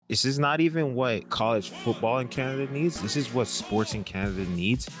this is not even what college football in Canada needs. This is what sports in Canada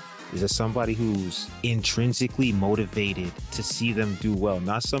needs. Is somebody who's intrinsically motivated to see them do well,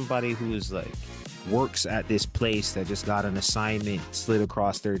 not somebody who is like works at this place that just got an assignment slid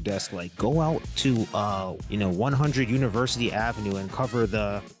across their desk, like go out to 100 University Avenue and cover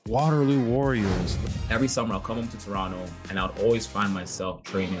the Waterloo Warriors. Every summer I'll come home to Toronto and I'll always find myself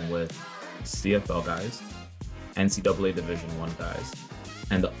training with CFL guys, NCAA Division I guys,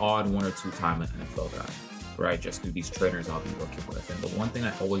 and the odd one or two time NFL guy, right? Just through these trainers I'll be working with. And the one thing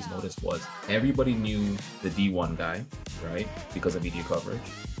I always noticed was everybody knew the D1 guy, right? Because of media coverage.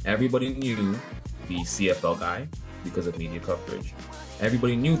 Everybody knew the CFL guy because of media coverage.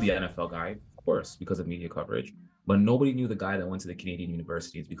 Everybody knew the NFL guy, of course, because of media coverage. But nobody knew the guy that went to the Canadian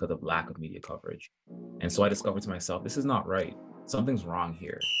universities because of lack of media coverage. And so I discovered to myself, this is not right. Something's wrong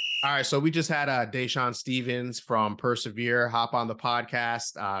here. All right, so we just had Dashawn Stevens from PRSVRE hop on the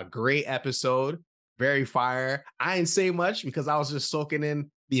podcast. Great episode, very fire. I didn't say much because I was just soaking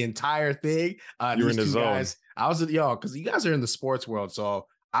in the entire thing. You're in the zone. Guys, because you guys are in the sports world, so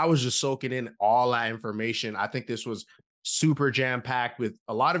I was just soaking in all that information. I think this was super jam-packed with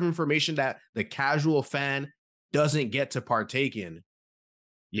a lot of information that the casual fan doesn't get to partake in.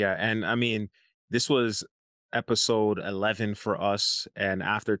 Yeah, and I mean, this was episode 11 for us, and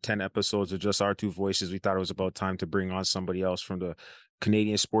after 10 episodes of just our two voices, we thought it was about time to bring on somebody else from the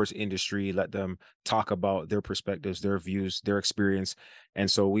Canadian sports industry, let them talk about their perspectives, their views, their experience.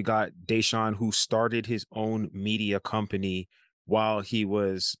 And so we got Dashawn, who started his own media company while he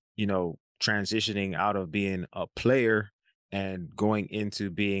was, transitioning out of being a player and going into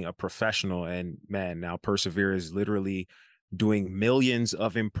being a professional. And man, now PRSVRE is literally doing millions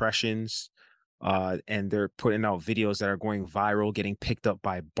of impressions. And they're putting out videos that are going viral, getting picked up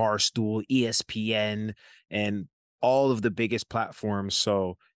by Barstool, ESPN, and all of the biggest platforms.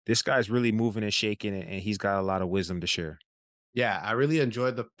 So this guy's really moving and shaking it, and he's got a lot of wisdom to share. Yeah, I really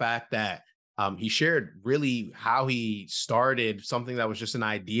enjoyed the fact that he shared really how he started something that was just an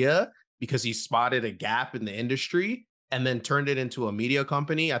idea because he spotted a gap in the industry and then turned it into a media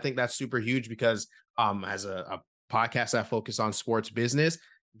company. I think that's super huge because as a podcast that focuses on sports business,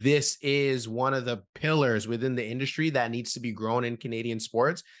 this is one of the pillars within the industry that needs to be grown in Canadian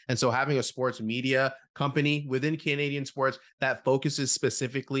sports. And so having a sports media company within Canadian sports that focuses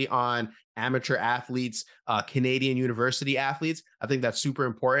specifically on amateur athletes, Canadian university athletes, I think that's super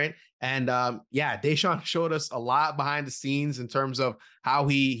important. And Dashawn showed us a lot behind the scenes in terms of how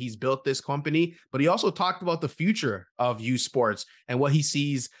he's built this company, but he also talked about the future of youth sports and what he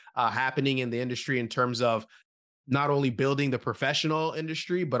sees happening in the industry in terms of not only building the professional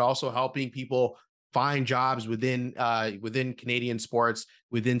industry, but also helping people find jobs within Canadian sports,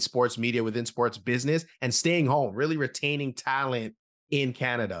 within sports media, within sports business, and staying home, really retaining talent in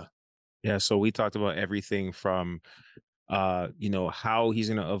Canada. Yeah, so we talked about everything from, how he's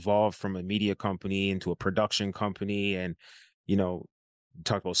going to evolve from a media company into a production company. And,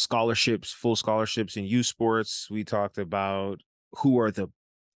 talked about scholarships, full scholarships in youth sports. We talked about who are the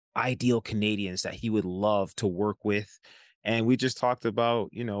ideal Canadians that he would love to work with. And we just talked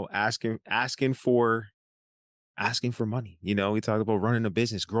about, asking for money. We talked about running a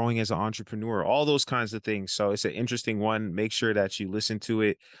business, growing as an entrepreneur, all those kinds of things. So it's an interesting one. Make sure that you listen to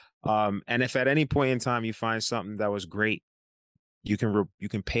it. And if at any point in time you find something that was great, you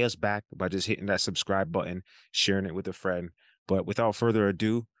can pay us back by just hitting that subscribe button, sharing it with a friend. But without further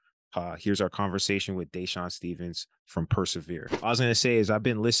ado, here's our conversation with Dashawn Stevens from PRSVRE. I was going to say is I've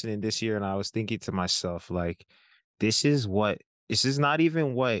been listening this year and I was thinking to myself, like, this is not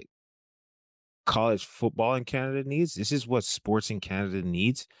even what college football in Canada needs. This is what sports in Canada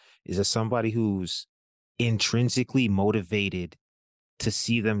needs, is somebody who's intrinsically motivated to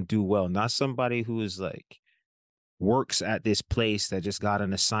see them do well, not somebody who is like works at this place that just got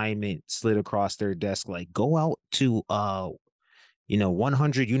an assignment slid across their desk, like go out to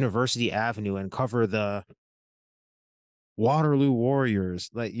 100 University Avenue and cover the Waterloo Warriors.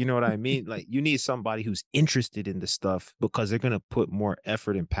 Like, you know what I mean? Like, you need somebody who's interested in the stuff because they're going to put more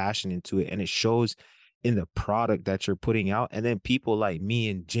effort and passion into it. And it shows in the product that you're putting out. And then people like me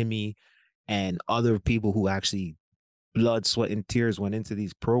and Jimmy and other people who actually blood, sweat, and tears went into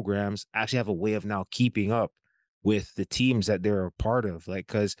these programs actually have a way of now keeping up with the teams that they're a part of. Like,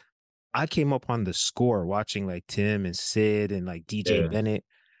 because I came up on the Score watching like Tim and Sid and like DJ Bennett.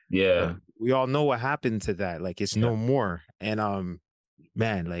 Yeah. We all know what happened to that. Like, it's no more. And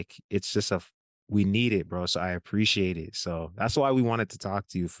man, like, it's just we need it, bro. So I appreciate it. So that's why we wanted to talk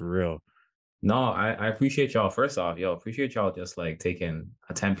to you for real. No, I appreciate y'all. First off, appreciate y'all just like taking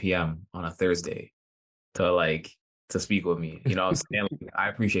a 10 p.m. on a Thursday to to speak with me. You know what I'm saying? Like, I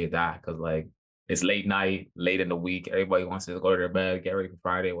appreciate that because like it's late night, late in the week. Everybody wants to go to their bed, get ready for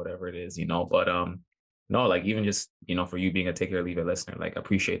Friday, whatever it is, you know. But no, like even just, you know, for you being a take it or leave it listener, like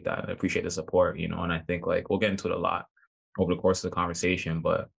appreciate that. I appreciate the support, you know, and I think like we'll get into it a lot over the course of the conversation,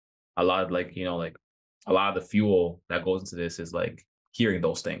 but a lot of like, you know, like a lot of the fuel that goes into this is like hearing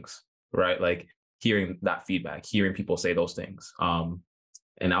those things, right? Like hearing that feedback, hearing people say those things.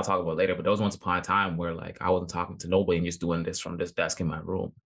 And I'll talk about it later, but there was once upon a time where like I wasn't talking to nobody and just doing this from this desk in my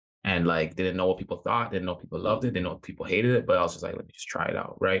room. And like didn't know what people thought, didn't know people loved it, didn't know people hated it, but I was just like, let me just try it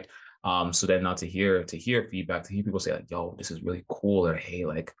out, right? So then now to hear feedback, to hear people say like, yo, this is really cool, or hey,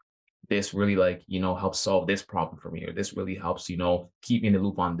 like this really like, you know, helps solve this problem for me, or this really helps, you know, keep me in the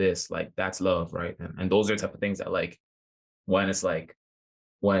loop on this, like that's love, right? And those are the type of things that like when it's like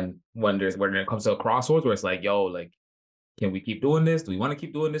when it comes to a crossroads where it's like, yo, like, can we keep doing this? Do we want to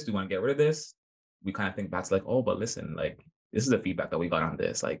keep doing this? Do we want to get rid of this? We kind of think back to like, oh, but listen, like this is the feedback that we got on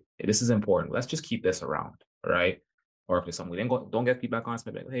this. Like this is important. Let's just keep this around, right? Or if it's something we don't get feedback on, it's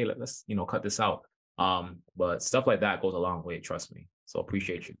maybe like, hey, let's, you know, cut this out. But stuff like that goes a long way, trust me. So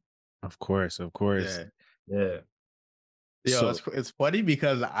appreciate you. Of course, of course. Yeah. Yeah. Yo, So it's funny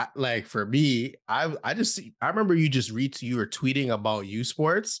because I like for me, I remember you were tweeting about U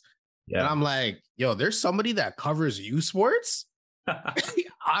Sports, and Yeah. I'm like, yo, there's somebody that covers U Sports.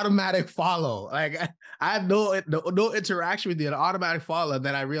 Automatic follow. Like I have no interaction with you, an automatic follow. And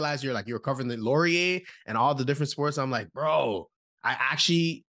then I realized you're covering the Laurier and all the different sports. I'm like, bro, I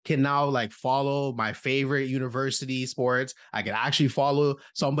actually can now like follow my favorite university sports. I can actually follow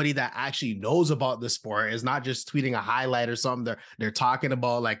somebody that actually knows about the sport. It's not just tweeting a highlight or something. They're talking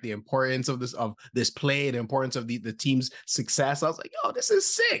about like the importance of this play, the importance of the team's success. I was like, yo, this is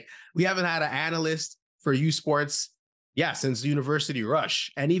sick. We haven't had an analyst for U Sports, yeah, since University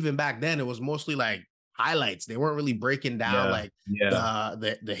Rush. And even back then, it was mostly like highlights. They weren't really breaking down like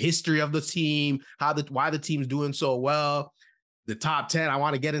the history of the team, why the team's doing so well. The top 10, I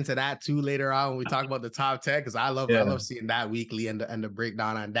want to get into that too later on when we talk about the top 10, because I love seeing that weekly and the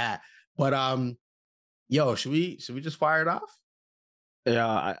breakdown on that. But yo, should we just fire it off?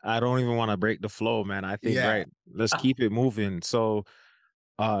 yeah, I don't even want to break the flow, man. I think right. Let's keep it moving. So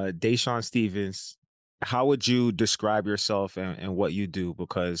Dashawn Stevens, how would you describe yourself and what you do?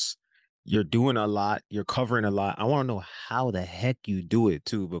 Because you're doing a lot, you're covering a lot. I want to know how the heck you do it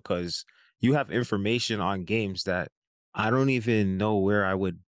too, because you have information on games that I don't even know where I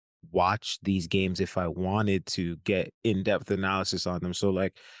would watch these games if I wanted to get in-depth analysis on them. So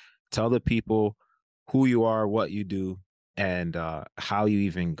like tell the people who you are, what you do, and how you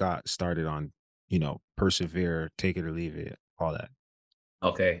even got started on, you know, persevere, take it or leave it, all that.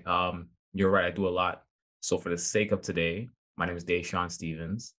 Okay. You're right. I do a lot. So for the sake of today, my name is Dashawn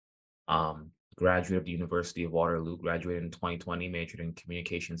Stevens. Graduate of the University of Waterloo, graduated in 2020, majored in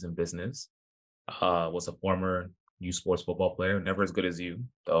communications and business. Was a former U Sports football player, never as good as you,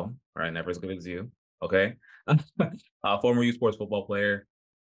 though. All right, never as good as you. Okay. Former U Sports football player.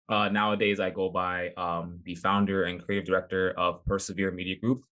 Nowadays, I go by the founder and creative director of PRSVRE Media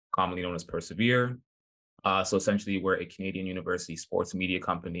Group, commonly known as Persevere. So essentially, we're a Canadian university sports media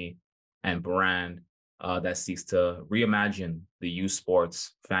company and brand that seeks to reimagine the youth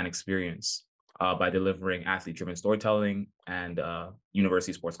sports fan experience by delivering athlete-driven storytelling and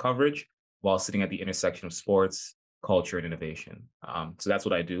university sports coverage while sitting at the intersection of sports, culture, and innovation. So that's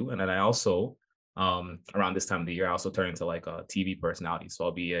what I do. And then I also, around this time of the year, I also turn into like a TV personality. So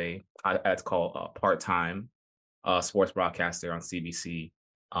I'll be it's called a part-time sports broadcaster on CBC,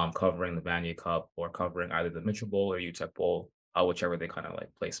 covering the Vanier Cup or covering either the Mitchell Bowl or UTEP Bowl, whichever they kind of like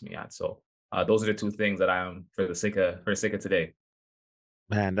place me at. So those are the two things that I am for the sake of today.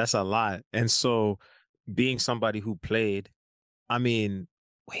 Man, that's a lot. And so being somebody who played, I mean,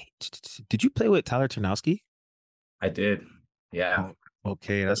 wait, did you play with Tyler Ternowski? I did. Yeah. Oh,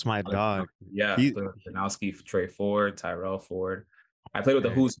 okay, that's my dog. Yeah. He, Ternowski, Trey Ford, Tyrell Ford. I played with the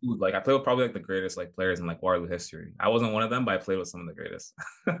who's who. Like I played with probably like the greatest like players in like Waterloo history. I wasn't one of them, but I played with some of the greatest.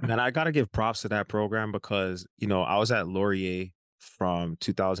 man, I gotta give props to that program because, you know, I was at Laurier from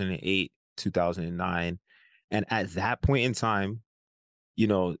 2008, 2009. And at that point in time, you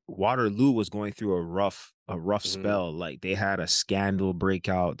know, Waterloo was going through a rough spell. Like they had a scandal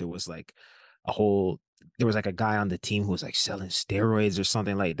breakout. There was like a guy on the team who was like selling steroids or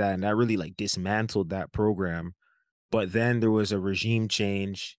something like that. And that really like dismantled that program. But then there was a regime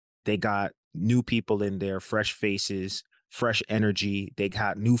change. They got new people in there, fresh faces, fresh energy. They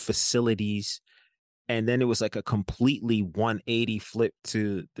got new facilities. And then it was like a completely 180 flip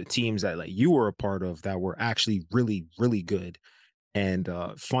to the teams that like you were a part of that were actually really, really good and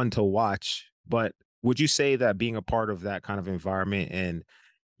fun to watch. But would you say that being a part of that kind of environment and,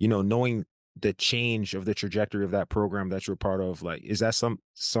 knowing the change of the trajectory of that program that you're part of, like, is that some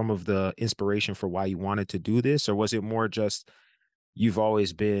of the inspiration for why you wanted to do this? Or was it more just you've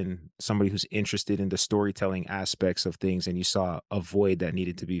always been somebody who's interested in the storytelling aspects of things and you saw a void that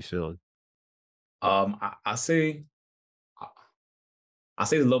needed to be filled? I say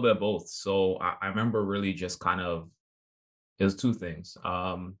a little bit of both. So I remember really just kind of it was two things.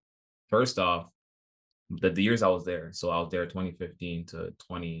 First off, the years I was there. So I was there 2015 to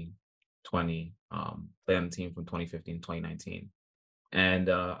 2020, played on the team from 2015 to 2019. And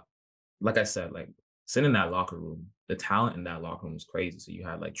like I said, like sitting in that locker room, the talent in that locker room was crazy. So you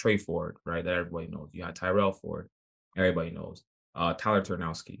had like Trey Ford, right? That everybody knows. You had Tyrell Ford, everybody knows. Tyler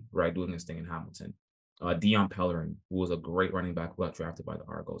Turnowski, right? Doing this thing in Hamilton. Dion Pellerin, who was a great running back who got drafted by the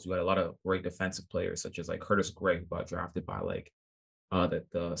Argos. You had a lot of great defensive players, such as like Curtis Gray, who got drafted by like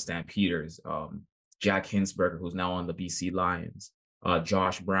the Stampeders. Jack Hinsberger, who's now on the BC Lions.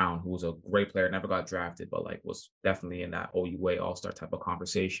 Josh Brown, who was a great player, never got drafted, but like was definitely in that OUA All-Star type of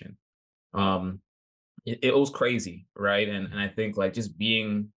conversation. It was crazy, right? And I think like just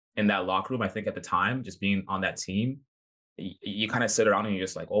being in that locker room, I think at the time, just being on that team, you kind of sit around and you're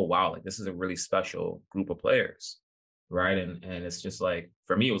just like, oh wow, like this is a really special group of players, right? And it's just like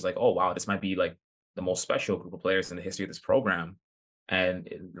for me, it was like, oh wow, this might be like the most special group of players in the history of this program. And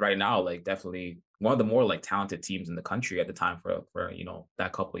right now, like definitely one of the more like talented teams in the country at the time for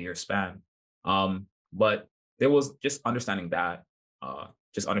that couple of year span. But there was just understanding that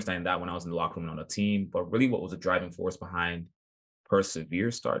when I was in the locker room and on the team. But really, what was the driving force behind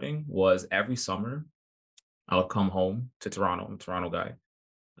Persevere starting was every summer I would come home to Toronto. I'm a Toronto guy,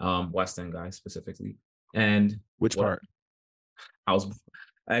 West End guy specifically. And Which part? I was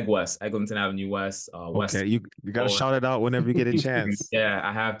Eglinton Avenue West, West. Okay, you got to shout it out whenever you get a chance. Yeah,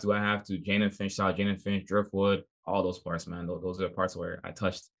 I have to. Jane and Finch, Jane and Finch, Driftwood, all those parts, man. Those are the parts where I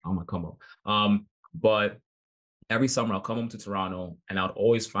touched on my come up. But every summer I'll come home to Toronto and I'll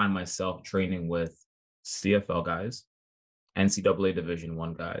always find myself training with CFL guys, NCAA Division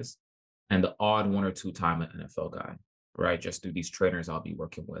I guys, and the odd one or two time an NFL guy, right? Just through these trainers I'll be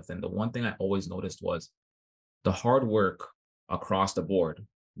working with. And the one thing I always noticed was the hard work across the board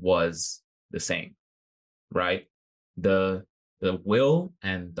was the same, right? The will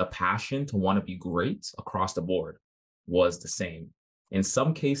and the passion to want to be great across the board was the same. In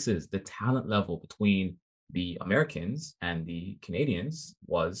some cases, the talent level between the Americans and the Canadians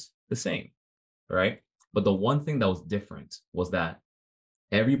was the same, right? But the one thing that was different was that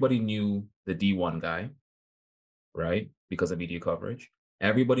everybody knew the D1 guy, right? Because of media coverage.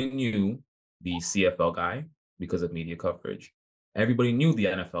 Everybody knew the CFL guy because of media coverage. Everybody knew the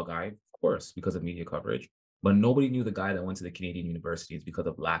NFL guy, of course, because of media coverage, but nobody knew the guy that went to the Canadian universities because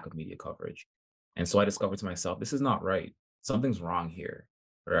of lack of media coverage. And so I discovered to myself, this is not right. Something's wrong here,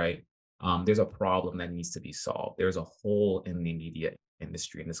 right? There's a problem that needs to be solved. There's a hole in the media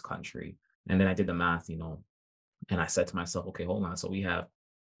industry in this country. And then I did the math, and I said to myself, okay, hold on. So we have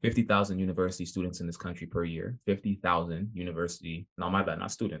 50,000 university students in this country per year, 50,000 university, no, my bad,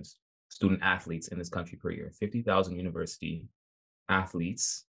 not students, student athletes in this country per year, 50,000 university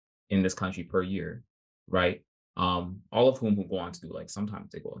athletes in this country per year, right? All of whom go on to do, like,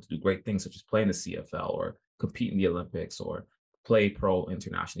 sometimes they go on to do great things, such as play in the CFL or compete in the Olympics or play pro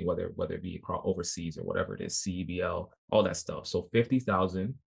internationally, whether it be overseas or whatever it is, CEBL, all that stuff. So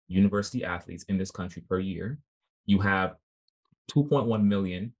 50,000 university athletes in this country per year. You have 2.1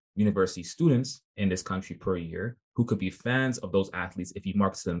 million university students in this country per year who could be fans of those athletes if you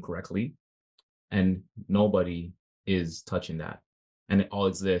market them correctly. And nobody is touching that. And it all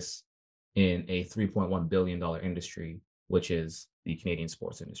exists in a $3.1 billion industry, which is the Canadian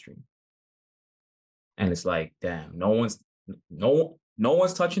sports industry. And it's like, damn, no one's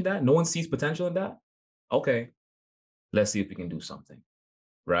touching that. No one sees potential in that. Okay, let's see if we can do something,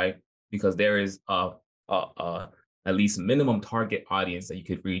 right? Because there is at least minimum target audience that you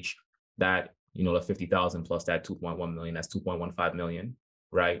could reach, that, the 50,000 plus that 2.1 million, that's 2.15 million,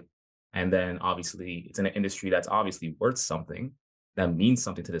 right? And then obviously it's in an industry that's obviously worth something, that means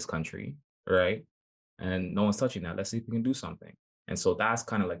something to this country, right? And no one's touching that. Let's see if we can do something. And so that's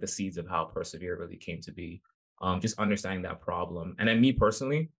kind of like the seeds of how Persevere really came to be. Just understanding that problem. And then me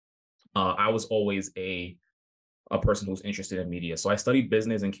personally, I was always a person who was interested in media. So I studied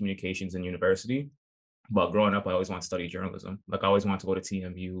business and communications in university, but growing up, I always wanted to study journalism. Like I always wanted to go to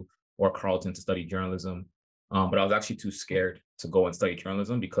TMU or Carleton to study journalism. But I was actually too scared to go and study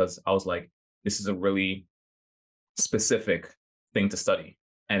journalism because I was like, this is a really specific thing to study.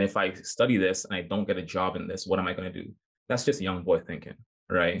 And if I study this and I don't get a job in this, what am I going to do? That's just young boy thinking,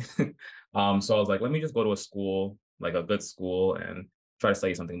 right? So I was like, let me just go to a school, like a good school, and try to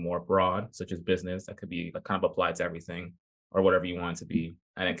study something more broad, such as business that could be like kind of applied to everything or whatever you want it to be.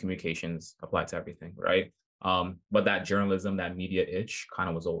 And then communications applied to everything, right? But that journalism, that media itch kind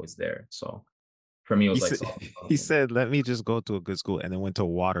of was always there. So for me, it He was like said, he something. said, let me just go to a good school and then went to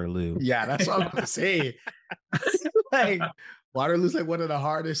Waterloo. Yeah, that's what I'm about to say. Like Waterloo's like one of the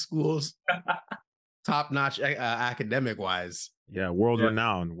hardest schools, top notch academic wise. Yeah, Yeah. world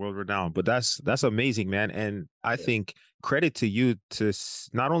renowned. But that's amazing, man. And I think credit to you to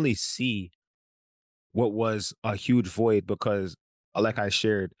not only see what was a huge void, because like I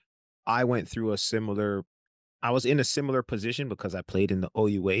shared, I went through a similar I was in a similar position because I played in the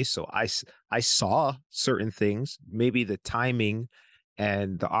OUA. So I saw certain things, maybe the timing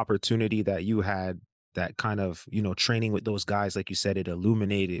and the opportunity that you had, that kind of, training with those guys, like you said, it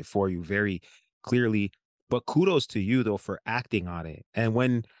illuminated for you very clearly. But kudos to you though for acting on it. And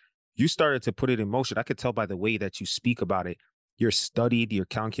when you started to put it in motion, I could tell by the way that you speak about it. You're studied, you're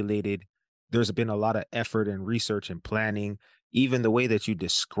calculated. There's been a lot of effort and research and planning. Even the way that you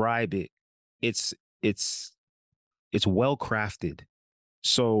describe it, it's it's it's well crafted.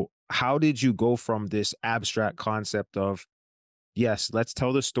 So, how did you go from this abstract concept of, yes, let's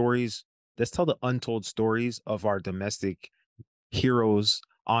tell the stories, let's tell the untold stories of our domestic heroes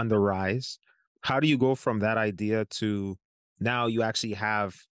on the rise? How do you go from that idea to now you actually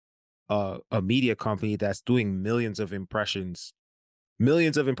have a media company that's doing millions of impressions?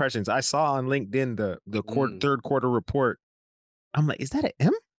 Millions of impressions. I saw on LinkedIn third quarter report. I'm like, is that an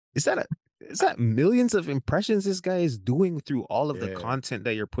M? Is that a is that millions of impressions this guy is doing through all of the Yeah. content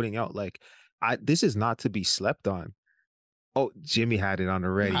that you're putting out? Like, this is not to be slept on. Oh, Jimmy had it on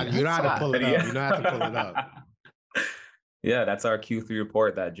already. You I know how to saw pull it. it up. You know how to pull it up. Yeah, that's our Q3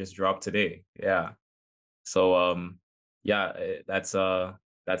 report that just dropped today. Yeah. So yeah, that's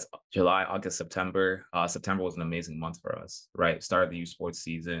July, August, September. September was an amazing month for us, right? Started the youth sports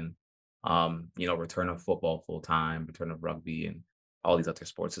season. Return of football full time, return of rugby and all these other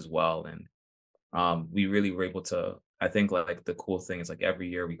sports as well. And we really were able to, I think like the cool thing is like every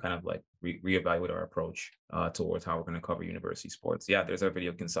year we kind of like reevaluate our approach towards how we're going to cover university sports. Yeah, there's our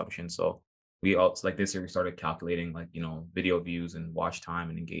video consumption. So we also like this year we started calculating like, video views and watch time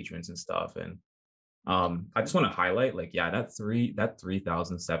and engagements and stuff. And I just want to highlight like, yeah, that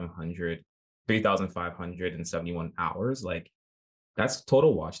 3,571 hours, like that's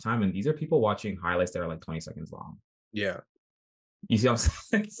total watch time. And these are people watching highlights that are like 20 seconds long. Yeah. You see what I'm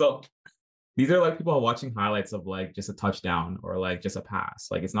saying? So these are like people watching highlights of like just a touchdown or like just a pass.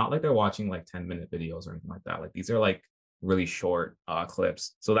 Like it's not like they're watching like 10-minute videos or anything like that. Like these are like really short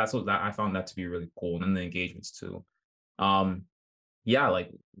clips. So that's what that I found that to be really cool. And then the engagements too. Yeah, like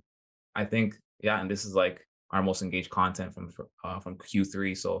I think, yeah, and this is like our most engaged content from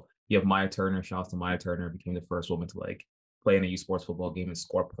Q3. So you have Maya Turner. Shout out to Maya Turner, became the first woman to like play in a youth sports football game and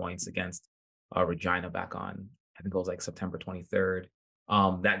score points against Regina back on, I think it was like September 23rd.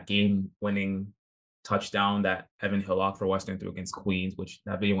 That game-winning touchdown that Evan Hillock for Western threw against Queens, which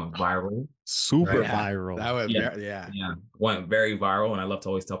that video went viral. Super Yeah. viral. That was Yeah. yeah. Yeah, went very viral. And I love to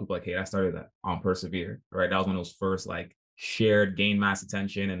always tell people like, hey, I started that on Persevere, right? That was one of those first like shared gain mass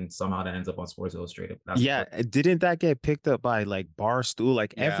attention, and somehow that ends up on Sports Illustrated. Yeah, didn't that get picked up by like Barstool?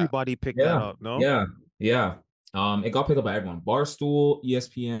 Like Yeah. everybody picked that up, no? Yeah. It got picked up by everyone. Barstool,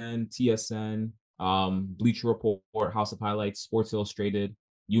 ESPN, TSN, Bleacher Report, House of Highlights, Sports Illustrated,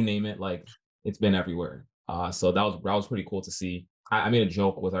 you name it, like it's been everywhere. So that was pretty cool to see. I made a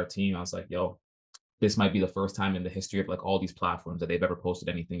joke with our team. I was like, yo, this might be the first time in the history of like all these platforms that they've ever posted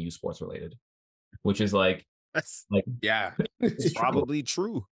anything youth sports related, which is like Yeah. It's probably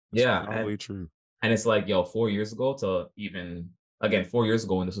true. Yeah, probably true. And it's like, yo, 4 years ago to even again 4 years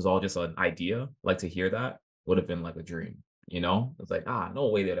ago when this was all just an idea, like to hear that would have been like a dream. It's like, no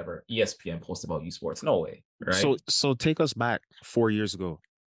way they'd ever ESPN post about esports. No way. Right. So take us back 4 years ago.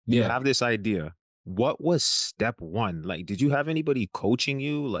 You have this idea. What was step one? Like, did you have anybody coaching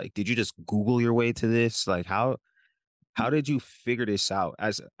you? Like, did you just Google your way to this? Like, how did you figure this out?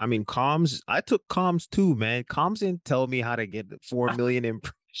 Comms, I took comms too, man. Comms didn't tell me how to get 4 million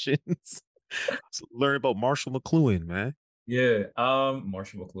impressions. Learn about Marshall McLuhan, man. Yeah.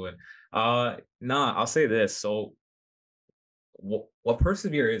 Marshall McLuhan. I'll say this. So what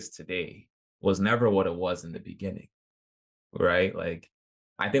Persevere is today was never what it was in the beginning. Right? Like,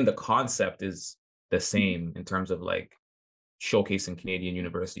 I think the concept is the same in terms of like showcasing Canadian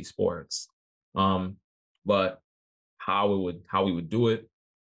university sports. But how we would do it,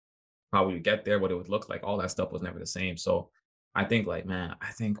 how we would get there, what it would look like, all that stuff was never the same. So I think like, man,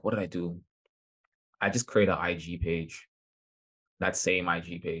 what did I do? I just created an IG page that same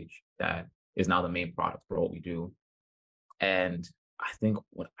IG page that is now the main product for what we do. And I think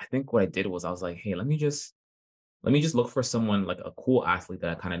what I did was I was like, hey, let me just look for someone like a cool athlete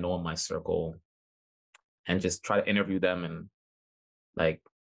that I kind of know in my circle and just try to interview them and like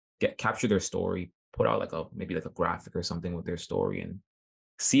get capture their story, put out like a maybe like a graphic or something with their story and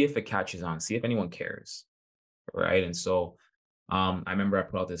see if it catches on, see if anyone cares. Right. And so I remember I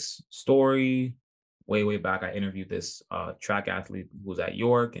put out this story way, way back. I interviewed this track athlete who was at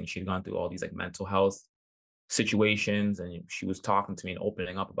York and she'd gone through all these like mental health situations and she was talking to me and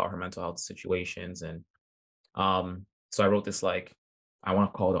opening up about her mental health situations. And so I wrote this like I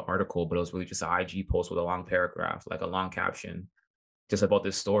want to call it an article, but it was really just an IG post with a long paragraph, like a long caption, just about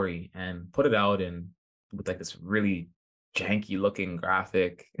this story, and put it out and with like this really janky looking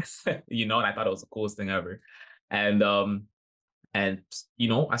graphic, and I thought it was the coolest thing ever. And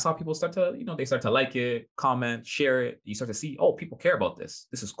I saw people start to, they start to like it, comment, share it. You start to see, oh, people care about this.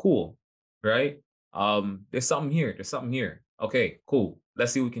 This is cool, right? There's something here. There's something here. Okay, cool.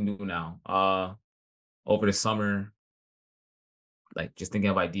 Let's see what we can do now. Over the summer, like just thinking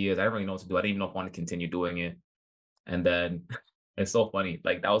of ideas. I didn't really know what to do. I didn't even know if I wanted to continue doing it. And then it's so funny.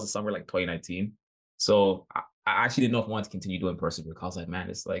 Like that was the summer, like 2019. So I actually didn't know if I wanted to continue doing Persevere. I was like, man,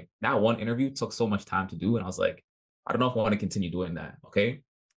 it's like that one interview took so much time to do. And I was like, I don't know if I want to continue doing that. Okay.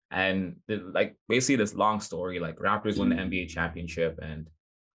 And like basically this long story, like Raptors win the NBA championship and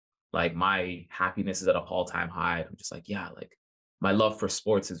like my happiness is at an all-time high. I'm just like, yeah, like my love for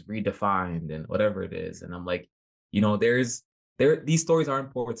sports is redefined and whatever it is. And I'm like, these stories are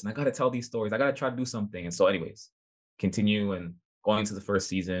important. I got to tell these stories. I got to try to do something. And so anyways, continue and going to the first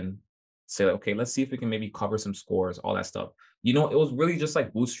season, say like, okay, let's see if we can maybe cover some scores, all that stuff. It was really just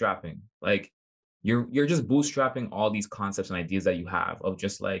like bootstrapping. Like you're just bootstrapping all these concepts and ideas that you have of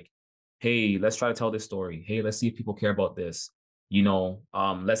just like, hey, let's try to tell this story. Hey, let's see if people care about this.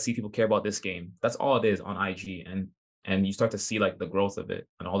 Let's see if people care about this game. That's all it is on IG. And you start to see like the growth of it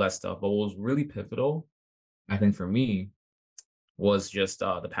and all that stuff. But what was really pivotal, I think for me, was just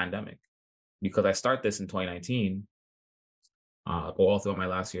the pandemic. Because I start this in 2019, go all throughout my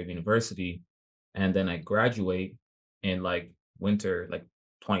last year of university, and then I graduate in like winter, like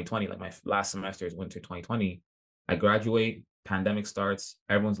 2020, like my last semester is winter 2020. I graduate, pandemic starts,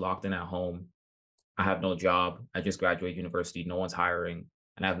 everyone's locked in at home. I have no job. I just graduated university, no one's hiring,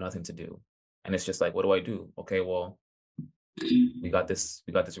 and I have nothing to do. And it's just like, what do I do? Okay, well, we got this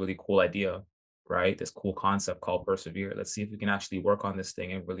really cool idea, right? This cool concept called Persevere. Let's see if we can actually work on this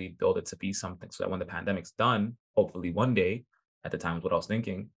thing and really build it to be something so that when the pandemic's done, hopefully one day, at the time is what I was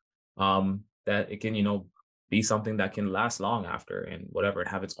thinking, that it can, be something that can last long after and whatever, and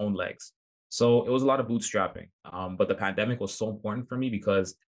have its own legs. So it was a lot of bootstrapping. But the pandemic was so important for me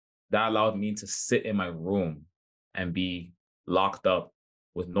because that allowed me to sit in my room and be locked up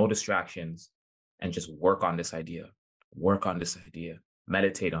with no distractions and just work on this idea,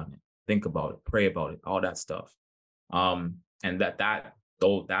 meditate on it, think about it, pray about it, all that stuff. And and then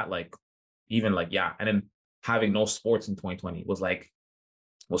having no sports in 2020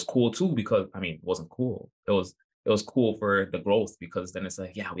 was cool too, because it wasn't cool. It was cool for the growth because then it's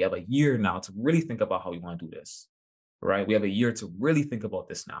like, yeah, we have a year now to really think about how we want to do this, right? We have a year to really think about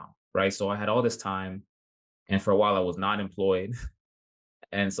this now, right? So I had all this time, and for a while I was not employed.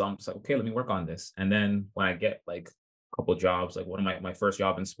 And so I'm just like, okay, let me work on this. And then when I get like a couple of jobs, like one of my first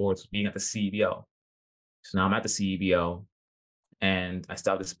job in sports being at the CEBL. So now I'm at the CEBL and I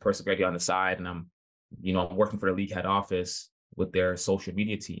still have this Persevere on the side, and I'm working for the league head office with their social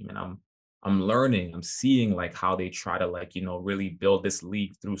media team. And I'm learning, I'm seeing like how they try to like, really build this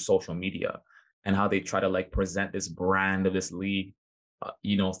league through social media and how they try to like present this brand of this league,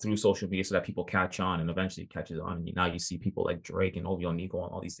 through social media so that people catch on and eventually catches on. And now you see people like Drake and Ovio Nico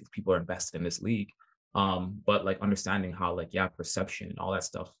and all these things. People are invested in this league. But like understanding how like, yeah, perception and all that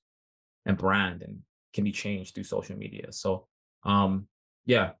stuff and brand and can be changed through social media. So,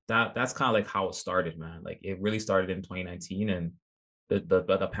 yeah, that's kind of like how it started, man. Like it really started in 2019, and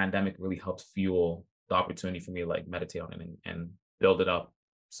the pandemic really helped fuel the opportunity for me to like meditate on it and build it up.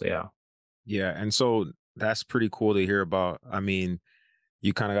 So yeah. Yeah. And so that's pretty cool to hear about.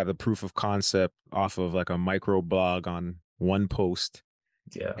 You kind of got the proof of concept off of like a micro blog on one post.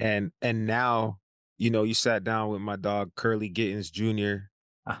 Yeah. And now, you sat down with my dog, Curly Gittens Jr.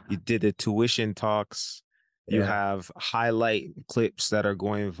 You did the tuition talks. You have highlight clips that are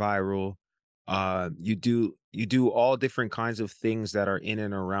going viral. You do all different kinds of things that are in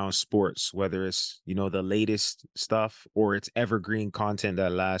and around sports, whether it's, the latest stuff or it's evergreen content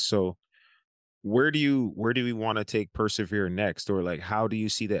that lasts. So where do we want to take Persevere next? Or like, how do you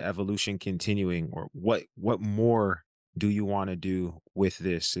see the evolution continuing, or what more do you want to do with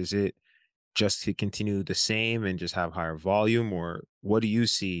this? Is it just to continue the same and just have higher volume, or what do you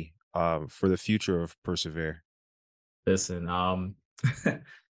see for the future of Persevere? Listen,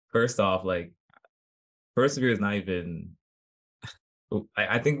 first off, like Persevere is not even.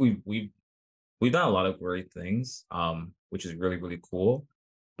 I think we've done a lot of great things, which is really really cool.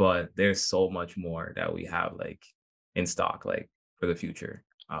 But there's so much more that we have like in stock, like for the future.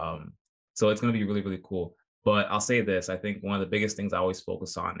 So it's gonna be really really cool. But I'll say this: I think one of the biggest things I always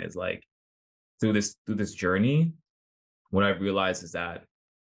focus on is like through this journey, what I've realized is that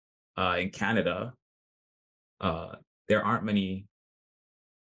in Canada, uh, there aren't many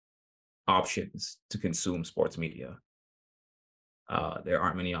options to consume sports media. There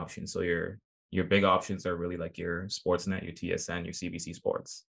aren't many options. So your big options are really like your Sportsnet, your TSN, your CBC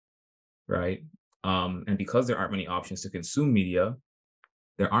Sports, right? And because there aren't many options to consume media,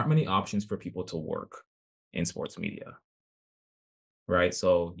 there aren't many options for people to work in sports media, right?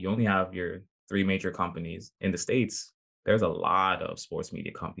 So you only have your three major companies in the States. There's a lot of sports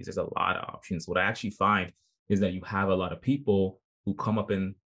media companies. There's a lot of options. What I actually find is that you have a lot of people who come up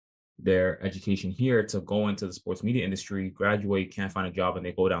in their education here to go into the sports media industry, graduate, can't find a job, and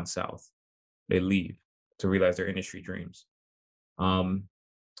they go down south. They leave to realize their industry dreams. Um,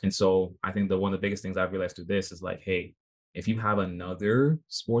 and so I think that one of the biggest things I've realized through this is like, hey, if you have another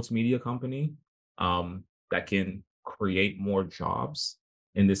sports media company that can create more jobs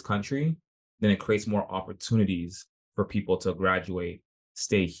in this country, then it creates more opportunities for people to graduate,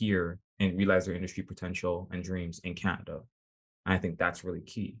 stay here, and realize their industry potential and dreams in Canada. I think that's really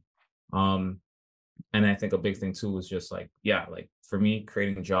key. Um, and I think a big thing too is just like, yeah, like for me,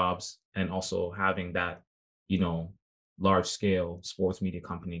 creating jobs and also having that, you know, large scale sports media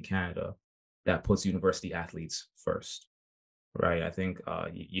company in Canada that puts university athletes first, right? I think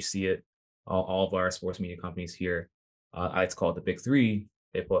you see it, all of our sports media companies here, it's called the big three.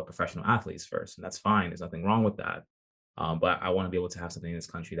 They put professional athletes first, and that's fine. There's nothing wrong with that. But I want to be able to have something in this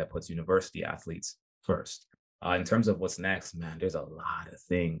country that puts university athletes first. In terms of what's next, man, there's a lot of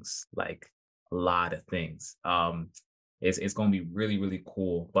things, like a lot of things. It's going to be really, really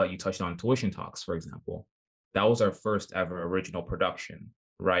cool. But you touched on Tuition Talks, for example. That was our first ever original production,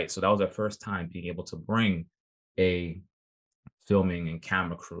 right? So that was our first time being able to bring a filming and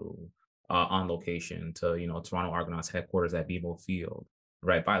camera crew on location to, Toronto Argonauts headquarters at BMO Field,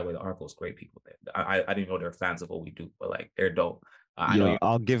 right? By the way, the Argos great people there. I didn't know they're fans of what we do, but like they're dope. I know Yo,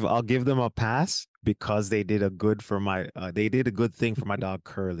 you're. I'll give them a pass because they did a good thing for my dog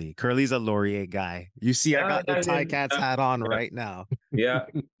Curly. Curly's a Laurier guy. You see, I Yeah, got the Tie Cats yeah, hat on yeah, right now. yeah.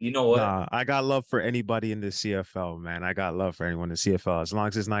 You know what? Nah, I got love for anybody in the CFL, man. I got love for anyone in the CFL as long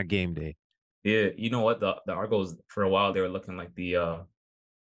as it's not game day. Yeah, you know what? The Argos for a while they were looking like the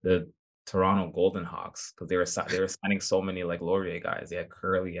Toronto Golden Hawks because they were signing so many like Laurier guys. They had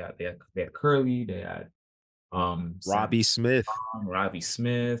Curly, yeah, they had Curly, they had Sam Robbie Smith. Robbie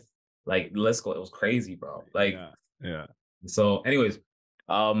Smith. Like let's go. It was crazy, bro. Like Yeah, yeah. so. Anyways,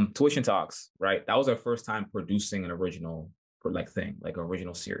 Tuition Talks, right? That was our first time producing an original like thing, like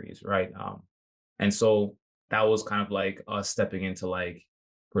original series, right? And so that was kind of like us stepping into like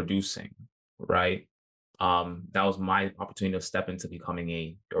producing, right? That was my opportunity to step into becoming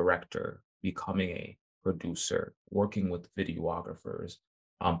a director, becoming a producer, working with videographers,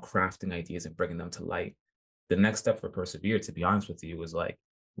 crafting ideas and bringing them to light. The next step for Persevere, to be honest with you, is like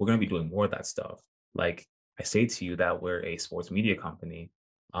we're going to be doing more of that stuff. Like I say to you that we're a sports media company,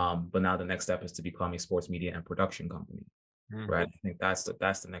 but now the next step is to become a sports media and production company, right? I think that's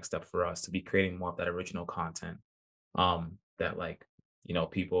the next step for us to be creating more of that original content that like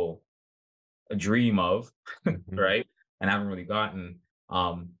people dream of, Mhm. right? And haven't really gotten,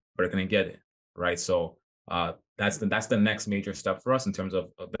 but are going to get it, right? So that's the next major step for us in terms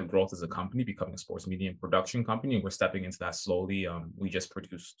of the growth as a company, becoming a sports media and production company. And we're stepping into that slowly. We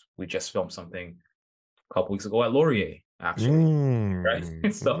just filmed something a couple weeks ago at Laurier, actually, right?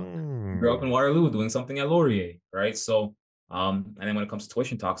 Mm, So grew up in mm. Waterloo doing something at Laurier, right? So and then when it comes to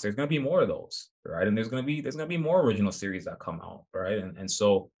Tuition Talks, there's gonna be more of those, right? And there's gonna be more original series that come out, right? And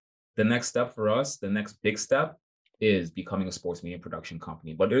so the next step for us, the next big step is becoming a sports media production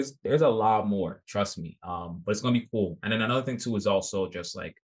company. But there's a lot more, trust me. But it's gonna be cool. And then another thing too is also just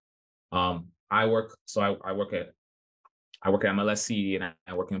like I work at MLSC and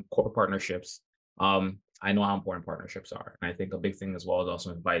I work in corporate partnerships. I know how important partnerships are. And I think a big thing as well is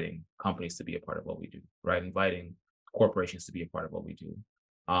also inviting companies to be a part of what we do, right? Inviting corporations to be a part of what we do.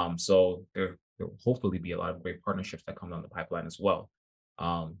 So there will hopefully be a lot of great partnerships that come down the pipeline as well.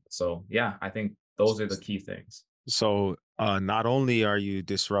 So yeah, I think those are the key things. So not only are you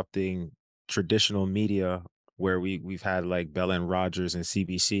disrupting traditional media where we've had like Bell and Rogers and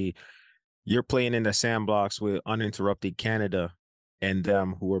CBC. You're playing in the sandbox with Uninterrupted Canada and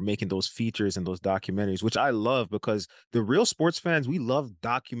them, who are making those features and those documentaries, which I love, because the real sports fans, we love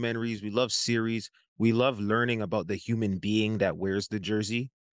documentaries, we love series, we love learning about the human being that wears the jersey.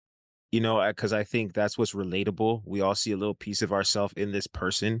 Because I think that's what's relatable. We all see a little piece of ourselves in this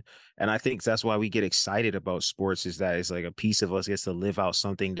person. And I think that's why we get excited about sports, is that it's like a piece of us gets to live out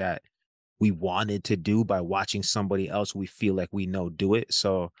something that we wanted to do by watching somebody else we feel like we know do it.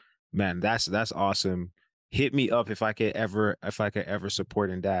 So, man, that's awesome. Hit me up if I could ever support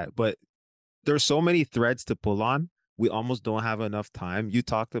in that. But there's so many threads to pull on. We almost don't have enough time. You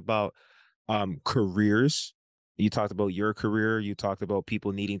talked about careers. You talked about your career. You talked about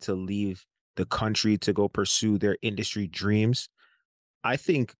people needing to leave the country to go pursue their industry dreams. I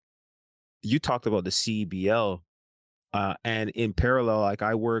think you talked about the CEBL. And in parallel, like,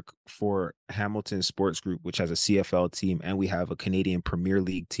 I work for Hamilton Sports Group, which has a CFL team, and we have a Canadian Premier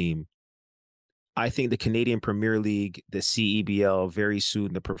League team. I think the Canadian Premier League, the CEBL, very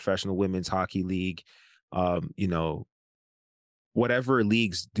soon the Professional Women's Hockey League, you know, whatever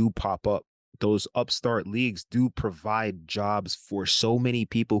leagues do pop up, those upstart leagues do provide jobs for so many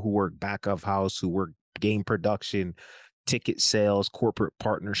people who work back of house, who work game production, ticket sales, corporate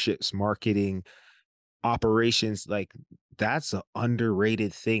partnerships, marketing, operations. Like, that's an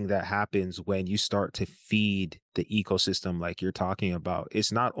underrated thing that happens when you start to feed the ecosystem like you're talking about.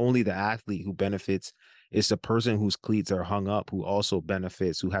 It's not only the athlete who benefits, it's the person whose cleats are hung up who also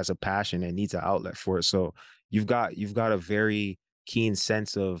benefits, who has a passion and needs an outlet for it. So you've got a very keen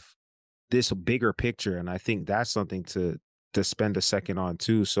sense of this bigger picture, and I think that's something to spend a second on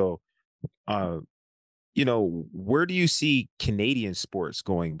too. So uh where do you see Canadian sports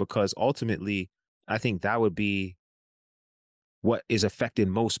going? Because ultimately, I think that would be what is affected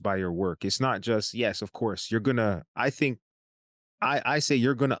most by your work. It's not just, yes, of course, I think I say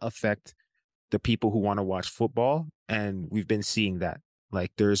you're gonna affect the people who want to watch football. And we've been seeing that.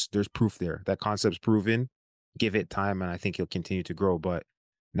 Like, there's proof there. That concept's proven. Give it time, and I think you'll continue to grow. But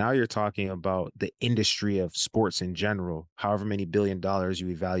now you're talking about the industry of sports in general, however many $1 billion you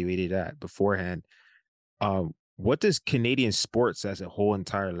evaluated at beforehand. What does Canadian sports as a whole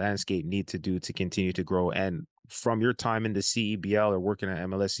entire landscape need to do to continue to grow? And from your time in the CEBL or working at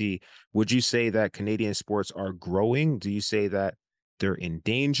MLSE, would you say that Canadian sports are growing? Do you say that they're in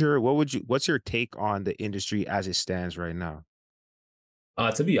danger? What's your take on the industry as it stands right now?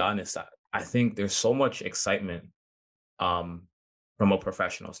 To be honest, I think there's so much excitement um, from a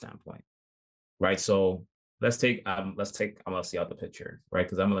professional standpoint, right? So let's take MLC out the picture, right?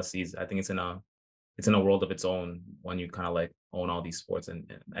 Because MLC is, I think it's in a world of its own when you kind of like own all these sports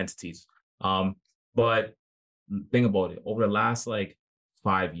and entities. But think about it, over the last like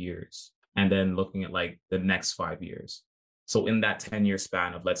 5 years, and then looking at like the next 5 years. So in that 10-year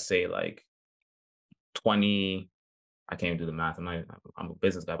span of, let's say, like 20, I can't even do the math. I'm a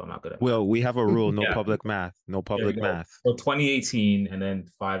business guy, but I'm not good at math. Well, we have a rule: no Yeah, public math, no there we public go. math. So 2018, and then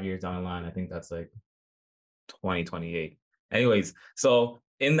 5 years down the line, I think that's like 2028. Anyways, so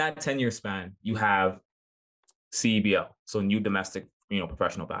in that 10-year span, you have CEBL, so new domestic,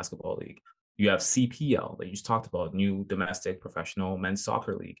 professional basketball league. You have CPL that you just talked about, new domestic professional men's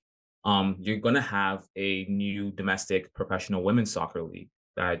soccer league. You're gonna have a new domestic professional women's soccer league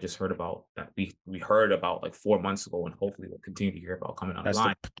that I just heard about, that we heard about like 4 months ago, and hopefully we'll continue to hear about coming That's the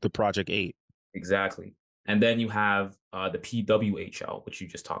online. the Project 8. Exactly. And then you have the PWHL, which you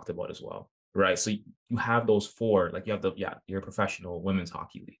just talked about as well, right? So you have those four, like you have your professional women's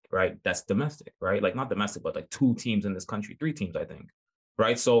hockey league, right? That's domestic, right? Like not domestic, but like 2 teams in this country, 3 teams, I think,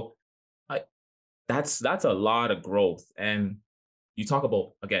 right? So I, that's a lot of growth. And you talk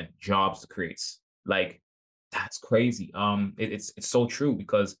about, again, jobs to create, like that's crazy. It's so true,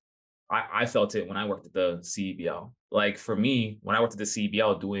 because I felt it when I worked at the CEBL. Like for me, when I worked at the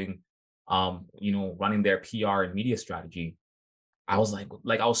CEBL doing running their PR and media strategy, I was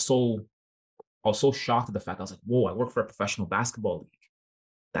like I was so shocked at the fact. I was like, whoa, I work for a professional basketball league.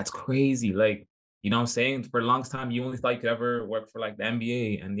 That's crazy. Like, you know what I'm saying? For the longest time, you only thought you could ever work for like the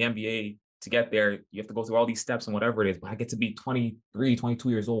NBA, and the NBA, to get there, you have to go through all these steps and whatever it is. But I get to be 23,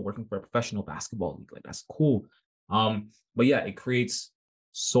 22 years old working for a professional basketball league. Like, that's cool. But yeah, it creates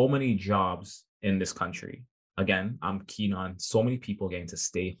so many jobs in this country. Again, I'm keen on so many people getting to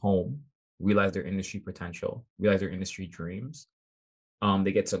stay home, realize their industry potential, realize their industry dreams.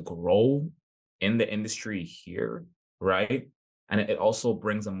 They get to grow in the industry here, right? And it also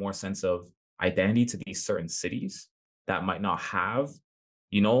brings a more sense of identity to these certain cities that might not have,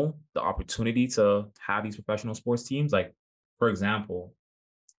 the opportunity to have these professional sports teams. Like, for example,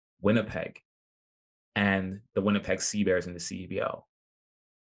 Winnipeg. and the Winnipeg Sea Bears in the CEBL.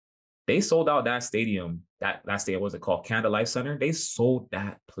 They sold out that stadium. That stadium, what was it called? Canada Life Center. They sold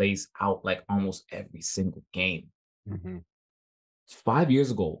that place out like almost every single game. Mm-hmm. 5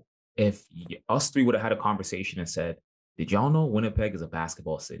 years ago, if us three would have had a conversation and said, "Did y'all know Winnipeg is a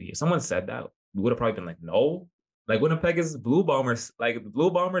basketball city?" If someone said that, we would have probably been like, "No." Like Winnipeg is Blue Bombers, like Blue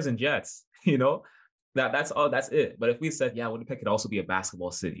Bombers and Jets. You know, that's all. That's it. But if we said, "Yeah, Winnipeg could also be a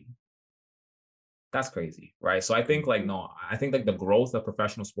basketball city," that's crazy, right? So I think like no, I think like the growth of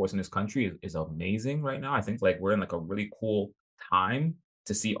professional sports in this country is amazing right now. I think like we're in like a really cool time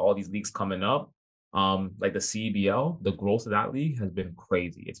to see all these leagues coming up. Like the CBL, the growth of that league has been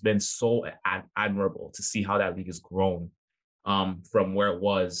crazy. It's been so admirable to see how that league has grown from where it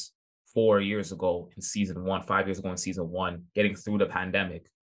was 4 years ago in season one, 5 years ago in season one, getting through the pandemic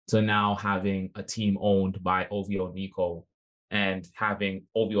to now having a team owned by OVO Nico and having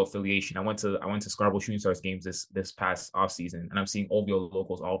OVO affiliation. I went to Scarborough Shooting Stars games this past off season, and I'm seeing OVO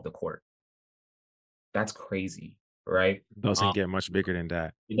logos all over the court. That's crazy, right? Doesn't get much bigger than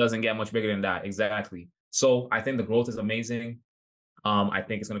that. It doesn't get much bigger than that, exactly. So I think the growth is amazing. I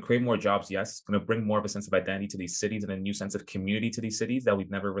think it's going to create more jobs. Yes, it's going to bring more of a sense of identity to these cities and a new sense of community to these cities that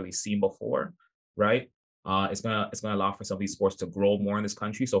we've never really seen before, right? It's gonna allow for some of these sports to grow more in this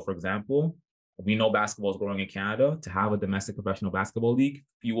country. So, for example, we know basketball is growing in Canada. To have a domestic professional basketball league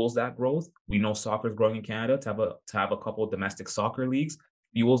fuels that growth. We know soccer is growing in Canada. To have a couple of domestic soccer leagues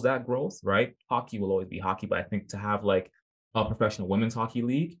fuels that growth, right? Hockey will always be hockey, but I think to have like a professional women's hockey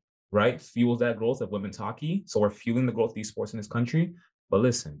league, right, fuels that growth of women's hockey. So we're fueling the growth of these sports in this country. But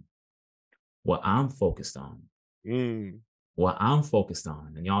listen, what I'm focused on, and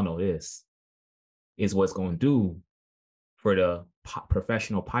y'all know this, is what's going to do for the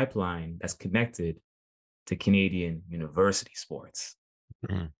professional pipeline that's connected to Canadian university sports.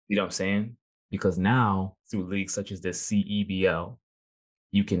 Mm-hmm. You know what I'm saying? Because now, through leagues such as the CEBL,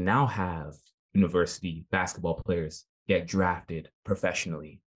 you can now have university basketball players get drafted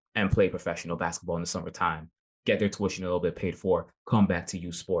professionally and play professional basketball in the summertime, get their tuition a little bit paid for, come back to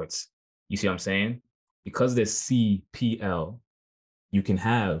youth sports. You see what I'm saying? Because this CPL, you can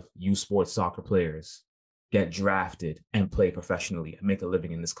have youth sports soccer players get drafted and play professionally and make a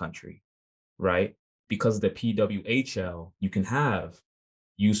living in this country, right? Because of the PWHL, you can have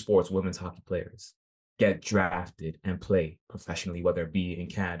youth sports women's hockey players get drafted and play professionally, whether it be in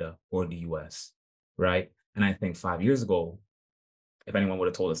Canada or the US, right? And I think 5 years ago, if anyone would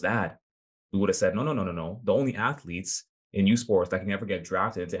have told us that, we would have said, no. The only athletes in youth sports that can ever get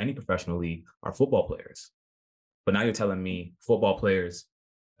drafted into any professional league are football players. But now you're telling me football players,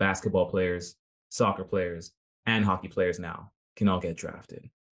 basketball players, soccer players, and hockey players now can all get drafted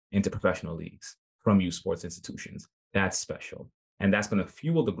into professional leagues from youth sports institutions. That's special. And that's going to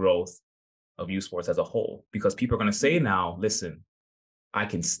fuel the growth of youth sports as a whole, because people are going to say now, listen, I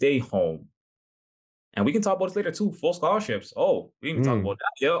can stay home. And we can talk about this later too. Full scholarships. Oh, we didn't even talk about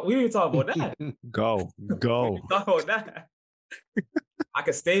that. Yeah, we didn't even talk about that. Go. We didn't talk about that. I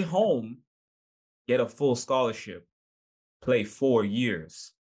could stay home, get a full scholarship, play 4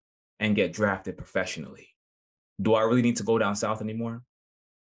 years, and get drafted professionally. Do I really need to go down south anymore?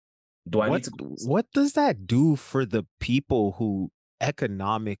 Do I need to? What does that do for the people who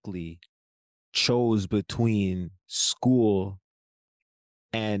economically chose between school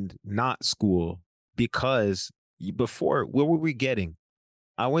and not school? Because before, what were we getting?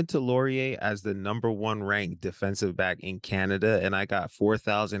 I went to Laurier as the #1 ranked defensive back in Canada, and I got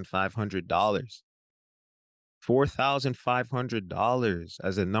 $4,500. $4,500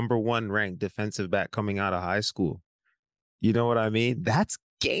 as a #1 ranked defensive back coming out of high school. You know what I mean? That's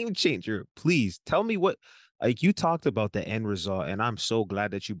game changer. Please tell me what, like, you talked about the end result, and I'm so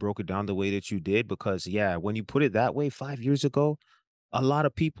glad that you broke it down the way that you did, because yeah, when you put it that way 5 years ago, a lot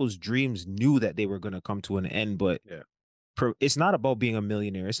of people's dreams knew that they were going to come to an end, but Yeah. it's not about being a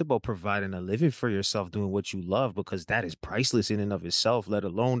millionaire. It's about providing a living for yourself, doing what you love, because that is priceless in and of itself, let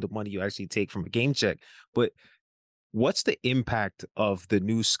alone the money you actually take from a game check. But what's the impact of the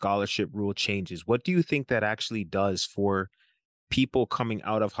new scholarship rule changes? What do you think that actually does for people coming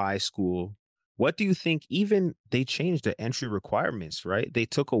out of high school? What do you think, even they changed the entry requirements, right? They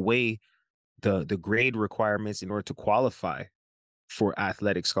took away the grade requirements in order to qualify for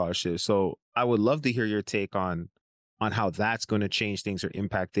athletic scholarships. So I would love to hear your take on how that's going to change things or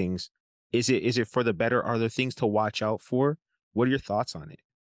impact things. Is it for the better? Are there things to watch out for? What are your thoughts on it?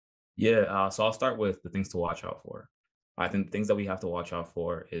 Yeah, so I'll start with the things to watch out for. I think the things that we have to watch out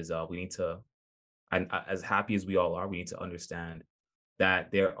for is we need to, and as happy as we all are, we need to understand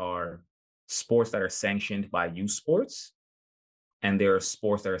that there are sports that are sanctioned by youth sports, and there are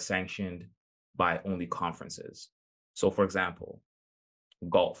sports that are sanctioned by only conferences. So for example,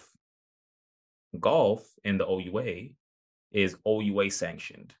 golf. Golf in the OUA is OUA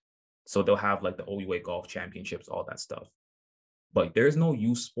sanctioned. So they'll have like the OUA golf championships, all that stuff. But there's no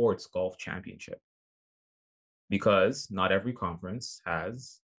U Sports golf championship because not every conference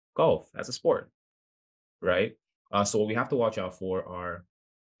has golf as a sport, right? So what we have to watch out for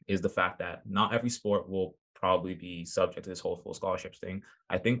is the fact that not every sport will probably be subject to this whole full scholarships thing.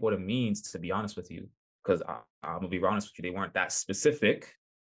 I think what it means, to be honest with you, because I'm gonna be honest with you, they weren't that specific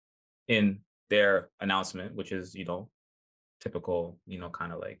in their announcement, which is, typical,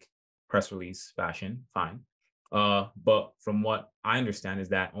 kind of like press release fashion, fine. But from what I understand is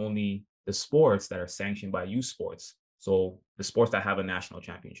that only the sports that are sanctioned by U Sports, so the sports that have a national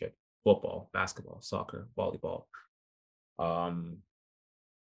championship, football, basketball, soccer, volleyball,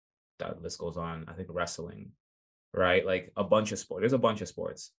 that list goes on, I think wrestling, right? Like a bunch of sports. There's a bunch of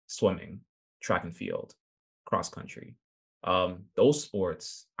sports, swimming, track and field, cross country. Those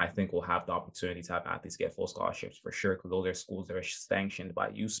sports, I think, will have the opportunity to have athletes get full scholarships for sure, because those are schools that are sanctioned by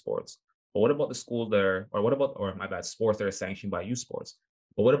U Sports. But what about the schools that are, or my bad, sports that are sanctioned by U Sports?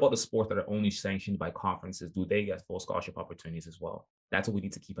 But what about the sports that are only sanctioned by conferences? Do they get full scholarship opportunities as well? That's what we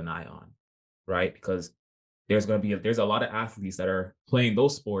need to keep an eye on, right? Because there's a lot of athletes that are playing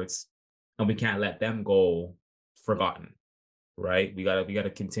those sports, and we can't let them go forgotten, right? We gotta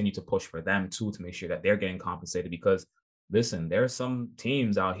continue to push for them too, to make sure that they're getting compensated, because listen, there are some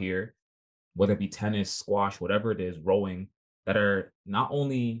teams out here, whether it be tennis, squash, whatever it is, rowing, that are not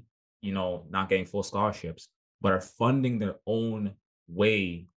only, not getting full scholarships, but are funding their own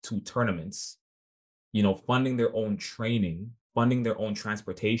way to tournaments, funding their own training, funding their own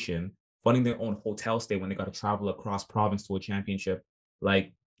transportation, funding their own hotel stay when they got to travel across province to a championship,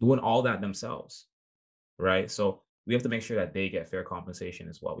 like doing all that themselves, right? So we have to make sure that they get fair compensation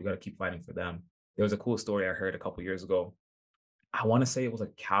as well. We got to keep fighting for them. There was a cool story I heard a couple years ago. I want to say it was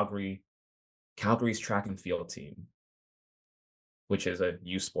like Calgary's track and field team, which is a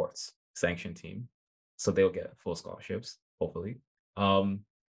U Sports sanctioned team. So they'll get full scholarships, hopefully. Someone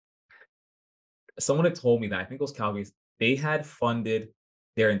had told me that I think it was Calgary's, they had funded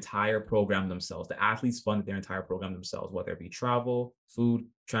their entire program themselves. The athletes funded their entire program themselves, whether it be travel, food,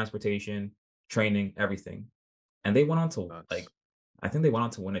 transportation, training, everything. And they went on to I think they went on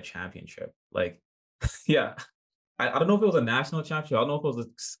to win a championship. Like, yeah. I don't know if it was a national championship. I don't know if it was a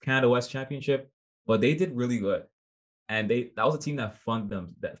Canada West championship, but they did really good. And that was a team that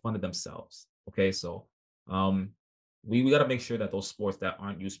funded themselves. Okay. So we got to make sure that those sports that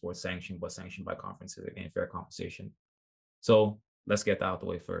aren't U Sports sanctioned, but sanctioned by conferences, are getting fair compensation. So let's get that out the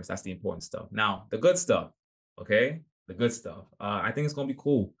way first. That's the important stuff. Now, the good stuff. Okay. The good stuff. I think it's going to be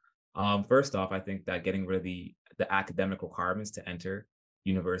cool. First off, I think that getting rid of the academic requirements to enter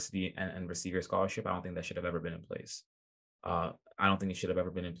university and receive your scholarship, I don't think that should have ever been in place. I don't think it should have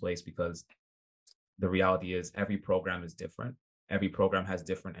ever been in place, because the reality is every program is different. Every program has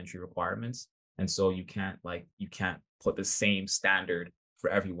different entry requirements. And so you can't put the same standard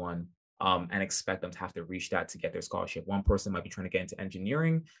for everyone and expect them to have to reach that to get their scholarship. One person might be trying to get into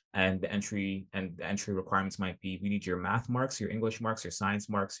engineering, and the entry requirements might be, we need your math marks, your English marks, your science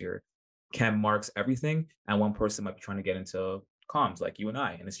marks, your chem marks, everything. And one person might be trying to get into comms like you and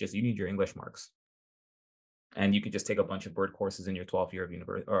I, and it's just, you need your English marks. And you could just take a bunch of bird courses in your 12th year of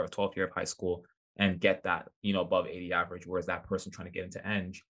university or 12th year of high school and get that, above 80 average, whereas that person trying to get into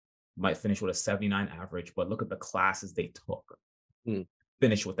Eng might finish with a 79 average, but look at the classes they took.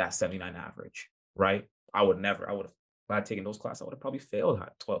 Finish with that 79 average, right? If I had taken those classes, I would have probably failed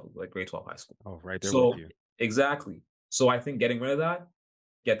grade 12 high school. Oh, right there with you. Exactly. So I think getting rid of that,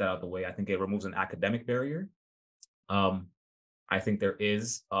 get that out of the way. I think it removes an academic barrier. I think there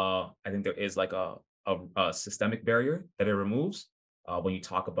is like a systemic barrier that it removes. When you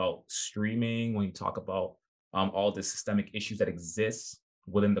talk about streaming, when you talk about all the systemic issues that exist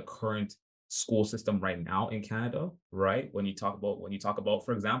within the current school system right now in Canada, right? When you talk about,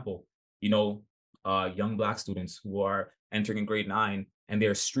 for example, young Black students who are entering in grade 9 and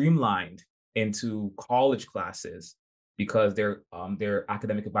they're streamlined into college classes because their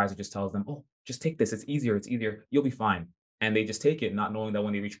academic advisor just tells them, oh, just take this. It's easier. You'll be fine. And they just take it, not knowing that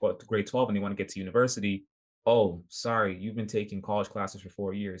when they reach grade 12 and they want to get to university, oh, sorry, you've been taking college classes for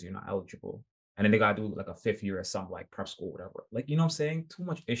 4 years. You're not eligible. And then they got to do like a 5th year at some like prep school, whatever. Like, you know what I'm saying? Too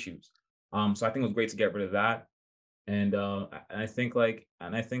much issues. So I think it was great to get rid of that. And I think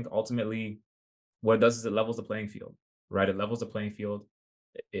ultimately what it does is it levels the playing field, right? It levels the playing field.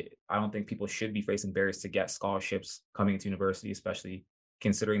 I don't think people should be facing barriers to get scholarships coming into university, especially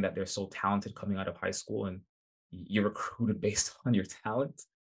considering that they're so talented coming out of high school and you're recruited based on your talent,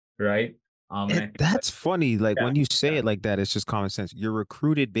 right? And I think that, That's funny. Like yeah, when you say yeah, it like that, it's just common sense. You're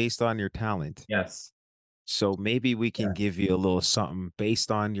recruited based on your talent. yes, So maybe we can yeah, give you a little something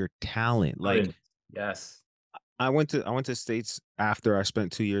based on your talent. Like talent, yes, I went to States after I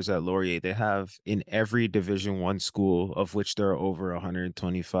spent 2 years at Laurier. They have in every Division 1 school, of which there are over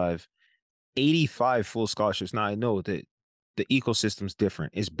 125, 85 full scholarships. Now I know that the ecosystem's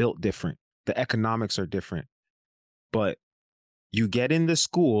different, it's built different, the economics are different, but you get in the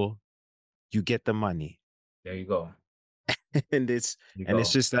school, you get the money. there you go, and it's there you and it's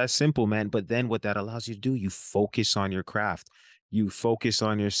go, just that simple, man. But then what that allows you to do, you focus on your craft, you focus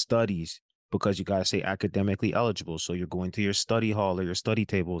on your studies because you got to stay academically eligible. So you're going to your study hall or your study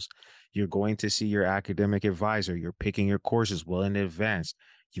tables, you're going to see your academic advisor, you're picking your courses well in advance,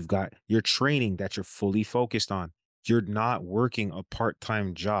 you've got your training that you're fully focused on. You're not working a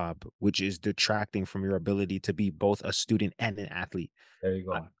part-time job, which is detracting from your ability to be both a student and an athlete. there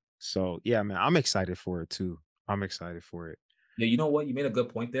you I- go. So yeah, man, I'm excited for it too. I'm excited for it. Yeah, you know what? You made a good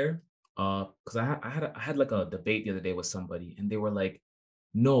point there. Because I had like a debate the other day with somebody, and they were like,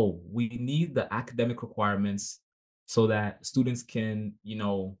 "No, we need the academic requirements so that students can,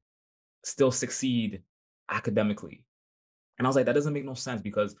 still succeed academically." And I was like, that doesn't make no sense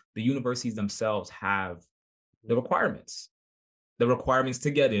because the universities themselves have the requirements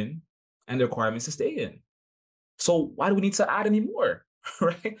to get in, and the requirements to stay in. So why do we need to add any more?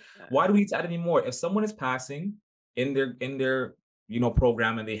 Right? Why do we need to add any more? If someone is passing in their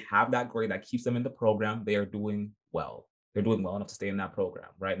program and they have that grade that keeps them in the program, they are doing well. They're doing well enough to stay in that program.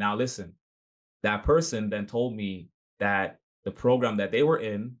 Right now, listen, that person then told me that the program that they were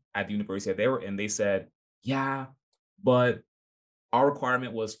in at the university that they were in, they said, yeah, but our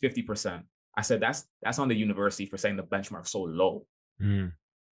requirement was 50%. I said, that's on the university for saying the benchmark so low. Mm,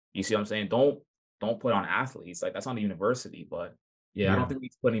 You see what I'm saying? Don't put on athletes. Like that's on the university. But yeah, I don't yeah, think we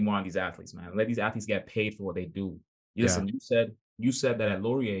need to put any more on these athletes, man. Let these athletes get paid for what they do. yeah. Listen, you said that at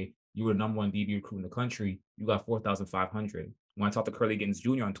Laurier, you were the number one DB recruit in the country. You got 4,500. When I talked to Curly Gittens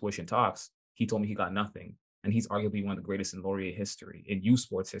Jr. on Tuition Talks, he told me he got nothing. And he's arguably one of the greatest in Laurier history, in U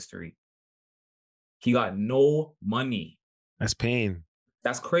Sports history. He got no money. That's pain.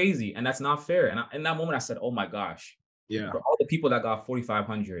 That's crazy. And that's not fair. And in that moment, I said, oh my gosh, Yeah. for all the people that got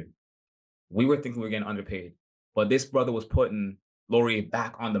 4,500, we were thinking we were getting underpaid. But this brother was putting Laurier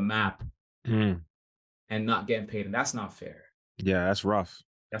back on the map Mm, and not getting paid. And that's not fair. yeah, that's rough.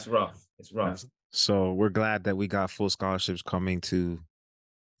 That's rough. It's rough. So we're glad that we got full scholarships coming to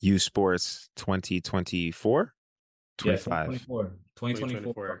U Sports 2024, Yeah, 25.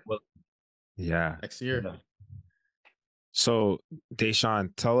 2024. Well, Yeah. Next year. yeah. So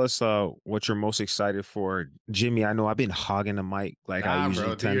Dashawn, tell us what you're most excited for. Jimmy, I know I've been hogging the mic like I Nah, usually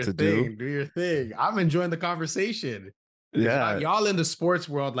bro, do tend your to thing. do. Do your thing. I'm enjoying the conversation. Yeah. Y'all in the sports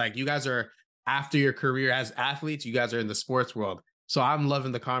world, like you guys are after your career as athletes, you guys are in the sports world. So I'm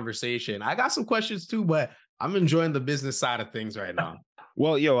loving the conversation. I got some questions too, but I'm enjoying the business side of things right now.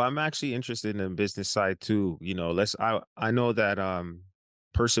 Well, yo, I'm actually interested in the business side too. I know that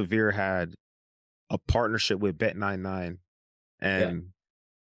Persevere had a partnership with Bet99. Yeah. And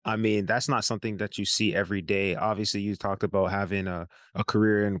I mean, that's not something that you see every day. Obviously, you talked about having a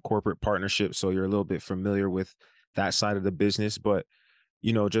career in corporate partnership, so you're a little bit familiar with that side of the business. But,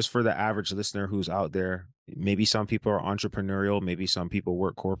 just for the average listener who's out there, maybe some people are entrepreneurial, maybe some people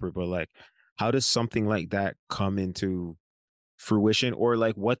work corporate, but like, how does something like that come into fruition? Or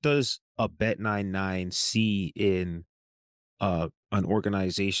like, what does a Bet99 see in an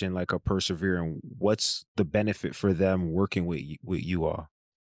organization like a Persevere, and what's the benefit for them working with you all?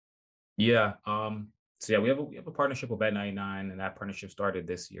 Yeah. So yeah, we have a partnership with Bet99, and that partnership started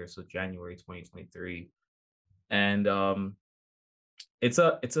this year, so January 2023. And it's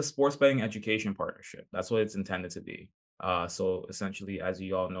a sports betting education partnership. That's what it's intended to be. So essentially, as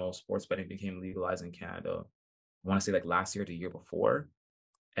you all know, sports betting became legalized in Canada. I want to say like last year, the year before.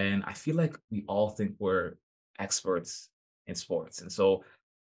 And I feel like we all think we're experts in sports. And so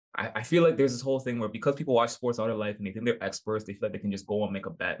I feel like there's this whole thing where because people watch sports all their life and they think they're experts, they feel like they can just go and make a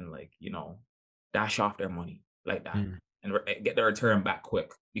bet and like, dash off their money like that Mm, and get their return back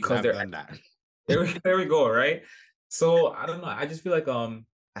quick because I've they're done that. there we go, right? So I don't know. I just feel like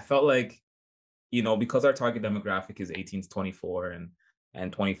I felt like, because our target demographic is 18 to 24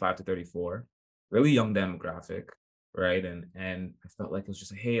 and 25 to 34, really young demographic, right? And I felt like it was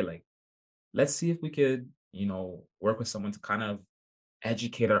just like, hey, like let's see if we could, work with someone to kind of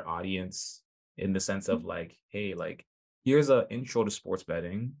educate our audience in the sense of like, hey, like here's an intro to sports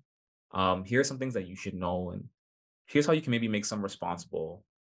betting. Here's some things that you should know, and here's how you can maybe make some responsible,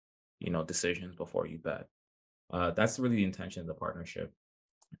 decisions before you bet. That's really the intention of the partnership.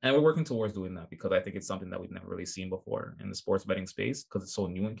 And we're working towards doing that because I think it's something that we've never really seen before in the sports betting space because it's so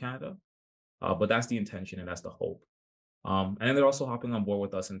new in Canada. But that's the intention and that's the hope. And then they're also hopping on board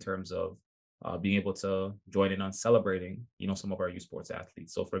with us in terms of being able to join in on celebrating, some of our youth sports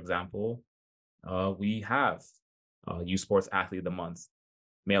athletes. So, for example, we have youth sports athlete of the month,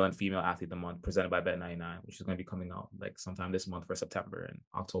 male and female athlete of the month, presented by Bet99, which is going to be coming out like sometime this month for September and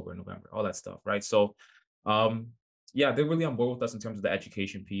October and November, all that stuff, right? So, yeah, they're really on board with us in terms of the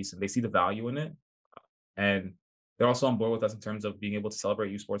education piece, and they see the value in it. And they're also on board with us in terms of being able to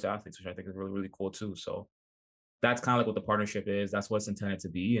celebrate youth sports athletes, which I think is really, really cool too. So that's kind of like what the partnership is. That's what it's intended to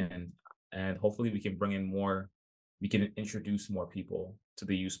be, and hopefully we can bring in more. We can introduce more people to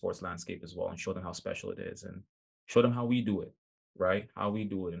the youth sports landscape as well, and show them how special it is, and show them how we do it, right? How we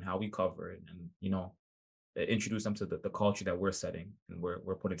do it, and how we cover it, and introduce them to the culture that we're setting and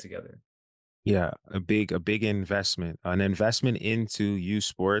we're putting together. Yeah, a big investment, an investment into youth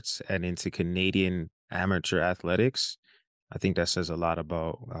sports and into Canadian amateur athletics. I think that says a lot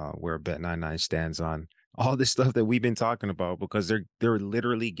about where Bet99 stands on all this stuff that we've been talking about, because they're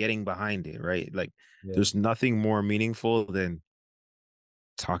literally getting behind it, right? Like, Yeah, there's nothing more meaningful than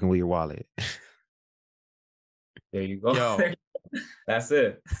talking with your wallet. there you go. Yo, That's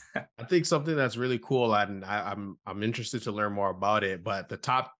it. I think something that's really cool, and I'm interested to learn more about it. But the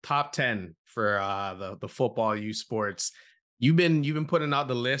top 10 for the football youth sports, you've been putting out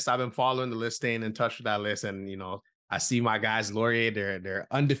the list. I've been following the list, staying in touch with that list, and I see my guys Laurier, they're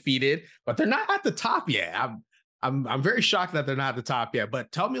undefeated, but they're not at the top yet. I'm very shocked that they're not at the top yet.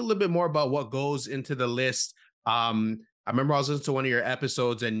 But tell me a little bit more about what goes into the list. I remember I was listening to one of your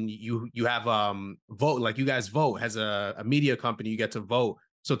episodes, and you have vote, like you guys vote as a media company, you get to vote.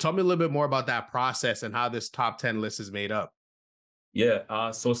 So tell me a little bit more about that process and how this top 10 list is made up.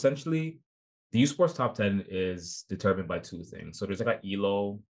 Yeah. So essentially, the U Sports top 10 is determined by two things. So there's like an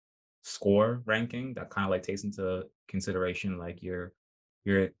ELO score ranking that kind of like takes into consideration like your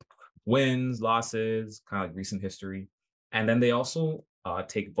wins, losses, kind of like recent history, and then they also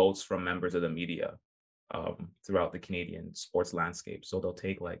take votes from members of the media throughout the Canadian sports landscape. So they'll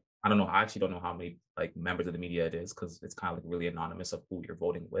take like, I don't know, I actually don't know how many like members of the media it is because it's kind of like really anonymous of who you're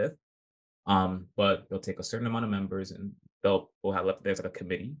voting with. But they'll take a certain amount of members and we'll have there's like a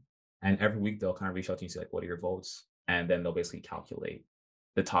committee, and every week they'll kind of reach out to you and say like, what are your votes? And then they'll basically calculate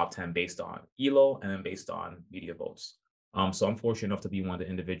the top 10 based on ELO and then based on media votes. So I'm fortunate enough to be one of the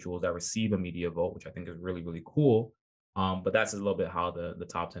individuals that receive a media vote, which I think is really, really cool. But that's a little bit how the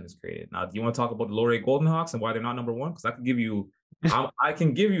top 10 is created. Now, do you want to talk about the Laurier Golden Hawks and why they're not number one? Because I can give you, I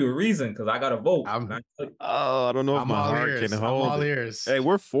can give you a reason because I got a vote. I don't know if I'm my all heart ears. can I'm hold all it. ears. Hey,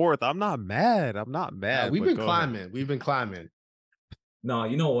 we're fourth. I'm not mad. I'm not mad. We've but been go ahead. climbing. We've been climbing. No,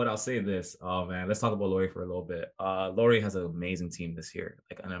 you know what? I'll say this. Oh man, let's talk about Laurier for a little bit. Laurier has an amazing team this year,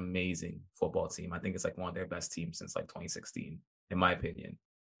 like an amazing football team. I think it's like one of their best teams since like 2016, in my opinion.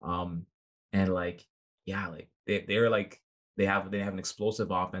 And like, yeah, like they're like they have an explosive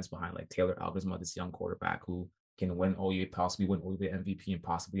offense behind like Taylor Albersma, this young quarterback who can win OUA, possibly win OUA MVP and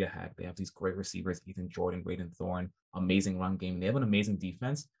possibly a hack. They have these great receivers, Ethan Jordan, Braden Thorne, amazing run game. They have an amazing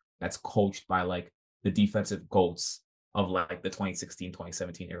defense that's coached by like the defensive goats of like the 2016,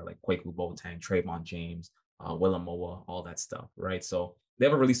 2017 era, like Kwaku Boateng, Trayvon James, Willem Moa, all that stuff, right? So they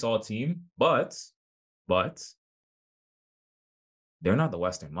have a really solid team, but they're not the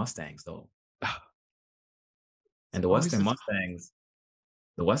Western Mustangs though. And the Western Mustangs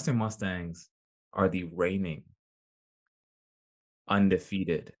are the reigning,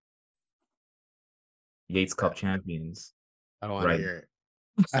 undefeated Yates Cup champions. I don't want to hear it.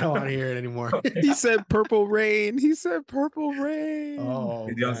 I don't want to hear it anymore. He said purple rain. He said purple rain. Oh,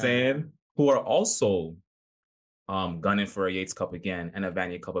 you know what I'm saying? Who are also gunning for a Yates Cup again and a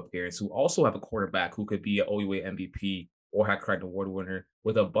Vanier Cup appearance, who also have a quarterback who could be an OUA MVP or Hack Cracked Award winner,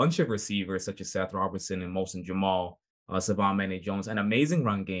 with a bunch of receivers such as Seth Robertson and Mosin Jamal, Savon Mane Jones, an amazing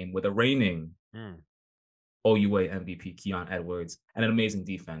run game with a reigning OUA MVP Keon Edwards, and an amazing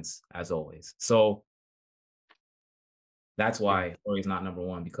defense as always. So that's why Laurier's not number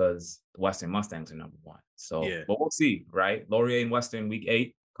one, because the Western Mustangs are number one. So, but we'll see, right? Laurier and Western week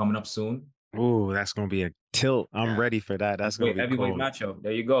 8 coming up soon. Ooh, that's gonna be a tilt. I'm ready for that. That's gonna be heavyweight matchup.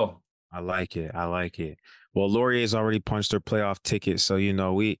 There you go. I like it. I like it. Well, Laurier's already punched her playoff ticket, so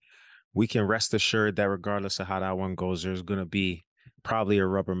we can rest assured that regardless of how that one goes, there's gonna be probably a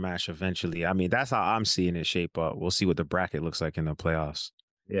rubber match eventually. I mean, that's how I'm seeing it shape up. We'll see what the bracket looks like in the playoffs.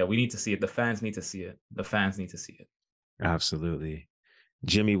 Yeah, we need to see it. The fans need to see it. The fans need to see it. Absolutely.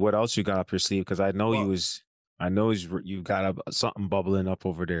 Jimmy, what else you got up your sleeve? Because I know you got something bubbling up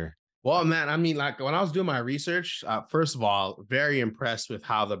over there. Well, man, I mean, like when I was doing my research, first of all, very impressed with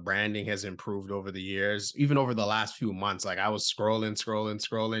how the branding has improved over the years, even over the last few months. Like I was scrolling,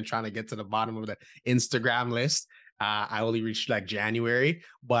 trying to get to the bottom of the Instagram list. I only reached like January,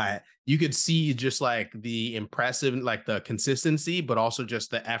 but you could see just like the impressive, like the consistency, but also just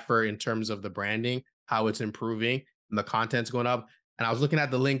the effort in terms of the branding, how it's improving and the content's going up. And I was looking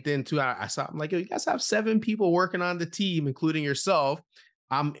at the LinkedIn too. I saw, I'm like, yo, you guys have 7 people working on the team, including yourself.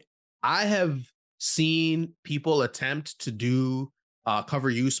 Um, I have seen people attempt to do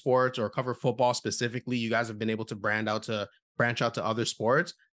cover U sports or cover football specifically. You guys have been able to branch out to other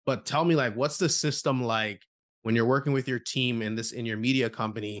sports. But tell me, like, what's the system like when you're working with your team in your media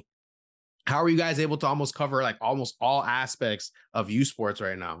company? How are you guys able to almost cover like almost all aspects of U sports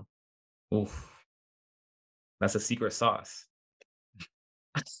right now? Oof, that's a secret sauce.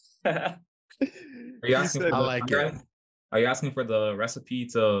 Are you He asking for said, I the like it. Are you asking for the recipe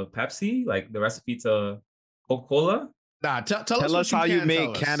to Pepsi? Like the recipe to Coca-Cola? Nah, tell us "Tell what us you how you can make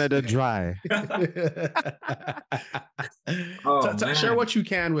tell us. Canada dry." Oh Share man. what you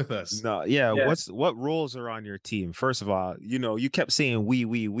can with us. No, yeah. Yeah. What roles are on your team? First of all, you kept saying we,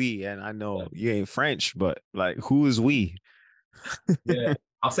 and I Yeah. know you ain't French, but like, who is we? Yeah.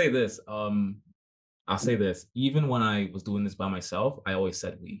 I'll say this. I'll say this. Even when I was doing this by myself, I always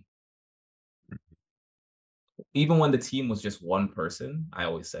said we. Even when the team was just one person, I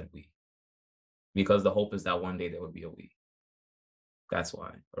always said we. Because the hope is that one day there would be a we. That's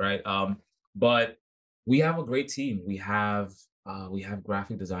why, right? But we have a great team. We have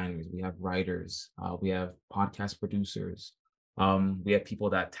graphic designers, we have writers, we have podcast producers, we have people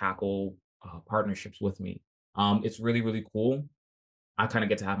that tackle partnerships with me. It's really really cool. I kind of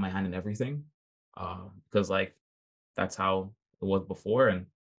get to have my hand in everything because like that's how it was before. And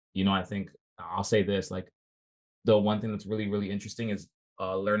I think I'll say this like the one thing that's really really interesting is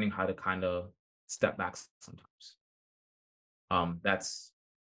learning how to kind of step back sometimes.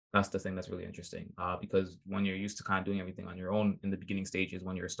 That's the thing that's really interesting, because when you're used to kind of doing everything on your own in the beginning stages,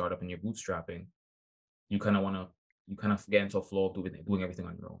 when you're a startup and you're bootstrapping, you kind of want to, you kind of get into a flow of doing everything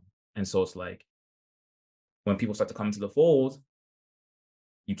on your own. And so it's like when people start to come into the fold,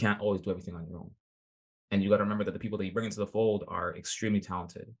 you can't always do everything on your own. And you got to remember that the people that you bring into the fold are extremely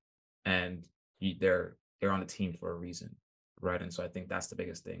talented, and they're on the team for a reason, right? And so I think that's the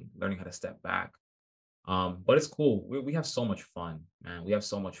biggest thing: learning how to step back. But it's cool. We have so much fun, man. We have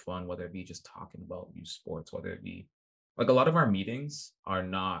so much fun, whether it be just talking about youth sports, whether it be like a lot of our meetings are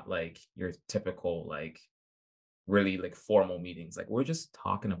not like your typical, like really like formal meetings. Like we're just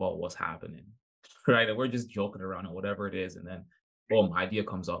talking about what's happening, right? And we're just joking around or whatever it is. And then boom, idea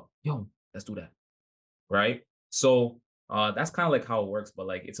comes up. Yo, let's do that. Right. So that's kind of like how it works, but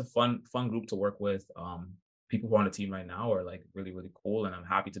like it's a fun group to work with. People who are on the team right now are like really, really cool. And I'm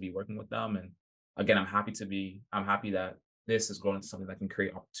happy to be working with them. And again, I'm happy that this has grown into something that can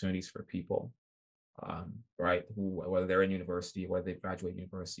create opportunities for people. Right, who whether they're in university, whether they graduate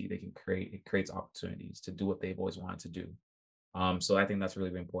university, it creates opportunities to do what they've always wanted to do. So I think that's really,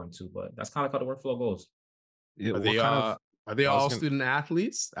 really important too. But that's kind of how the workflow goes. Yeah, Are what they kind of? uh are they I was all gonna. student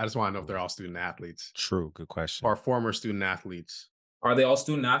athletes? I just want to know if they're all student athletes True, good question. or former student athletes. Are they all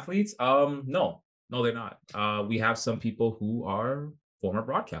student athletes? No, no, they're not. We have some people who are former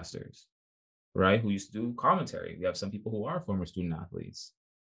broadcasters, right? Who used to do commentary. We have some people who are former student athletes,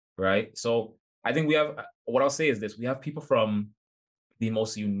 right? So I think we have. What I'll say is this: we have people from the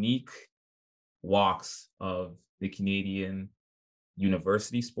most unique walks of the Canadian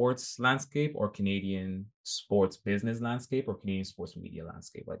university sports landscape, or Canadian sports business landscape, or Canadian sports media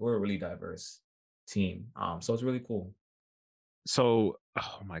landscape. Like we're a really diverse team. So it's really cool. So,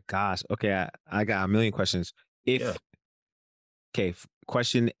 oh my gosh. Okay, I got a million questions. Yeah. If Okay,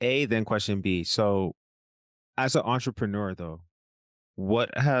 question A, then question B. So, as an entrepreneur, though,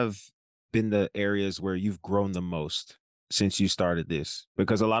 what have been the areas where you've grown the most since you started this?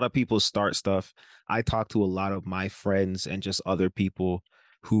 Because a lot of people start stuff. I talk to a lot of my friends and just other people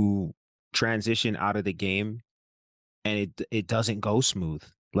who transition out of the game, and it doesn't go smooth.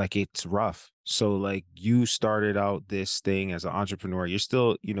 Like it's rough. So like you started out this thing as an entrepreneur. You're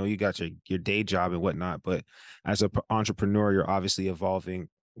still, you got your day job and whatnot, but as an entrepreneur, you're obviously evolving.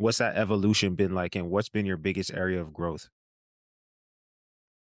 What's that evolution been like, and what's been your biggest area of growth?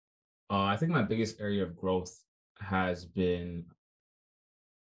 I think my biggest area of growth has been,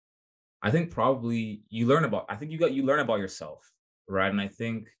 I think probably I think you learn about yourself, right? And I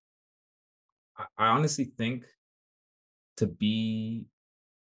think, I honestly think to be,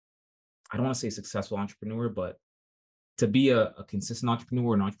 I don't want to say successful entrepreneur, but to be a consistent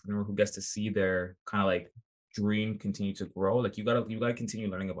entrepreneur, an entrepreneur who gets to see their kind of like dream continue to grow, like you gotta continue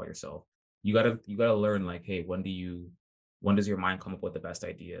learning about yourself. You gotta learn like, hey, when does your mind come up with the best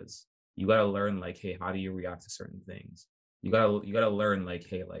ideas? You gotta learn like, hey, how do you react to certain things? You gotta learn like,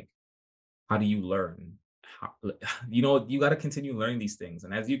 hey, like how do you learn? How, you got to continue learning these things.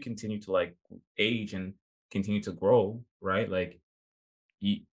 And as you continue to like age and continue to grow, right?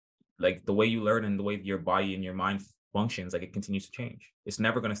 You, like the way you learn and the way your body and your mind functions, like it continues to change. It's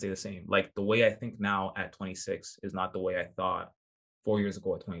never going to stay the same. Like the way I think now at 26 is not the way I thought 4 years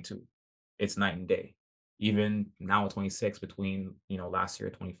ago at 22. It's night and day. Even now at 26, between last year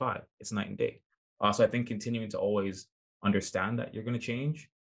at 25, it's night and day. So I think continuing to always understand that you're going to change,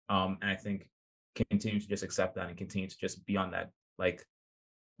 and I think continue to just accept that and continue to just be on that like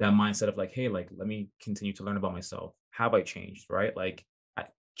that mindset of like, hey, like let me continue to learn about myself. Have I changed? Right? Like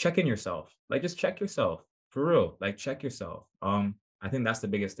check in yourself. Like just check yourself for real. Like check yourself. I think that's the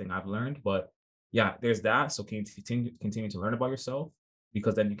biggest thing I've learned. But yeah, there's that. So continue to learn about yourself,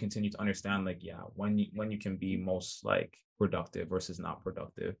 because then you continue to understand like, yeah, when you can be most like productive versus not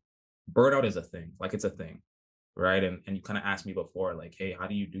productive. Burnout is a thing. Like it's a thing. Right. And you kind of asked me before, like, hey, how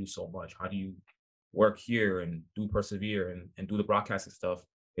do you do so much? How do you work here and do persevere and do the broadcasting stuff?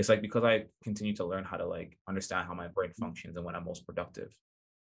 It's like because I continue to learn how to like understand how my brain functions and when I'm most productive.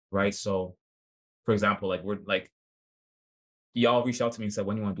 Right. So for example, like we're like y'all reached out to me and said,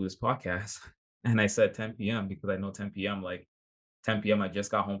 when you want to do this podcast? And I said 10 p.m. because I know 10 p.m. like 10 p.m. I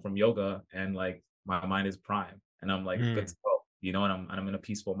just got home from yoga and like my mind is prime and I'm like good Mm. to go, and I'm in a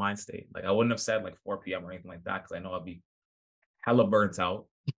peaceful mind state. Like I wouldn't have said like 4 p.m. or anything like that because I know I'll be hella burnt out.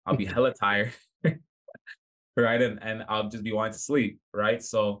 I'll be hella tired. Right. And I'll just be wanting to sleep. Right.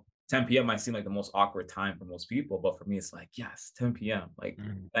 So 10 p.m. might seem like the most awkward time for most people, but for me, it's like, yes, 10 p.m. Like,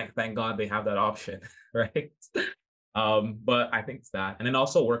 Mm. thank God they have that option. Right. But I think it's that. And then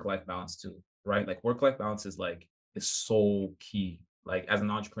also work-life balance too. Right. Like work-life balance is so key. Like as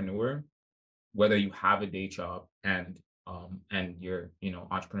an entrepreneur, whether you have a day job and your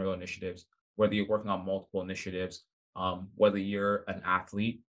entrepreneurial initiatives, whether you're working on multiple initiatives, whether you're an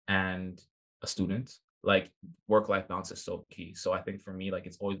athlete and a student, like work life balance is so key. So I think for me, like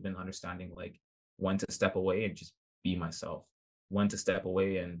it's always been understanding like when to step away and just be myself, when to step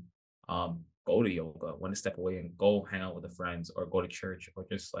away and go to yoga, when to step away and go hang out with the friends or go to church or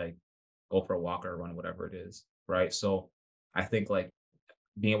just like go for a walk or a run, whatever it is, right? So I think like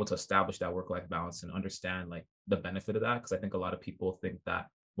being able to establish that work-life balance and understand like the benefit of that. Because I think a lot of people think that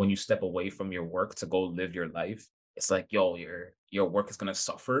when you step away from your work to go live your life, it's like, yo, your work is gonna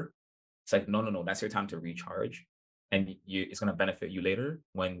suffer. It's like, no, no, no, that's your time to recharge. And it's gonna benefit you later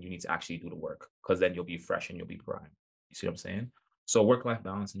when you need to actually do the work, because then you'll be fresh and you'll be primed. You see what I'm saying? So work-life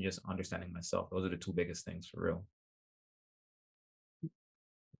balance and just understanding myself, those are the two biggest things for real.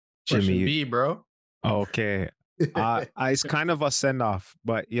 Jimmy, Question B, bro. okay. It's kind of a send off,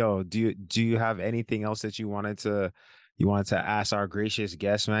 but yo, do you have anything else that you wanted to ask our gracious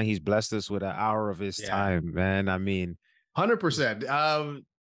guest, man? He's blessed us with an hour of his Yeah. time, man. I mean, 100%.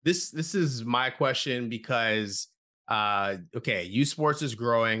 This is my question because okay, U Sports is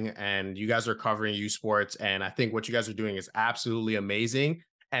growing and you guys are covering U Sports, and I think what you guys are doing is absolutely amazing.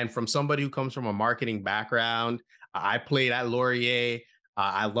 And from somebody who comes from a marketing background, I played at Laurier.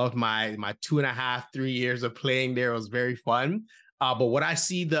 I loved my 2.5, 3 years of playing there. It was very fun. But what I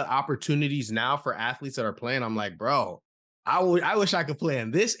see the opportunities now for athletes that are playing, I'm like, bro, I wish I could play in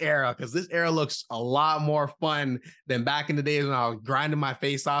this era because this era looks a lot more fun than back in the days when I was grinding my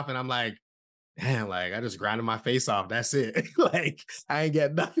face off. And I'm like, damn, like I just grinded my face off. That's it. Like I ain't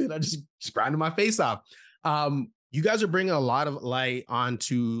get nothing. I just grinded my face off. You guys are bringing a lot of light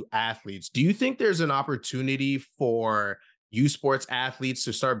onto athletes. Do you think there's an opportunity for U Sports athletes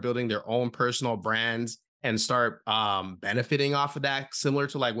to start building their own personal brands and start benefiting off of that, similar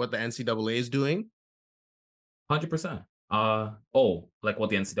to like what the NCAA is doing? 100%. Like what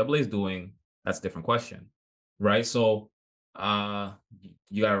the NCAA is doing, that's a different question, right? So,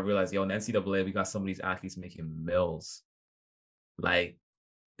 you gotta realize, yo, in the NCAA, we got some of these athletes making mills, like,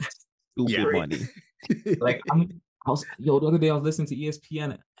 Yeah. stupid money. like the other day I was listening to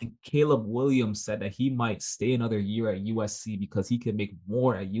ESPN and Caleb Williams said that he might stay another year at USC because he could make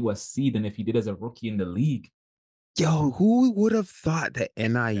more at USC than if he did as a rookie in the league. Yo, who would have thought that Yeah.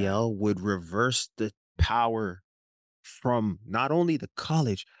 NIL would reverse the power from not only the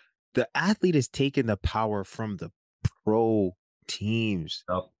college, the athlete is taking the power from the pro teams.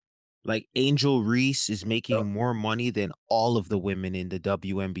 Yup, Like Angel Reese is yup, making more money than all of the women in the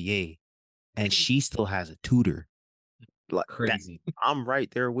WNBA, and she still has a tutor. Like that, crazy. I'm right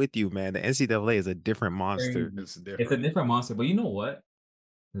there with you, man. The NCAA is a different monster. Crazy. It's It's a different. different monster, but you know what?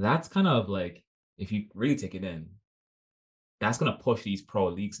 That's kind of like if you really take it in, that's going to push these pro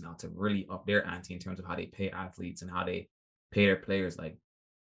leagues now to really up their ante in terms of how they pay athletes and how they pay their players. Like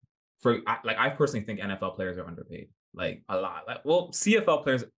I personally think NFL players are underpaid, like a lot. Like, well, CFL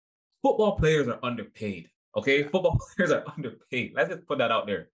players, football players are underpaid. Okay, football players are underpaid. Let's just put that out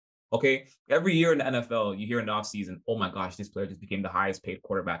there. Okay, every year in the NFL, you hear in the offseason, oh my gosh, this player just became the highest paid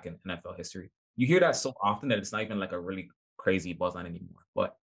quarterback in NFL history. You hear that so often that it's not even like a really crazy buzzline anymore.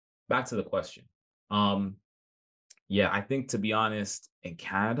 But back to the question. Yeah, I think, to be honest, in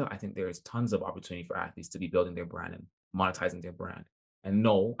Canada, I think there is tons of opportunity for athletes to be building their brand and monetizing their brand. And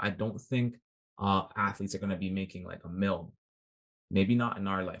no, I don't think athletes are going to be making like a mill. Maybe not in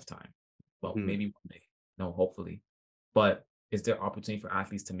our lifetime, but Hmm. maybe one day. No, hopefully. But is there opportunity for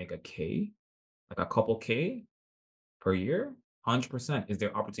athletes to make a K, like a couple K per year? 100%. Is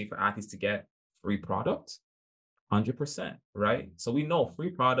there opportunity for athletes to get free product? 100%, right? So we know free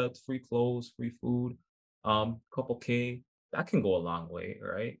product, free clothes, free food, couple K, that can go a long way,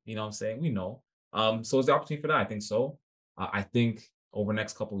 right? You know what I'm saying? We know. So is there opportunity for that? I think so. I think over the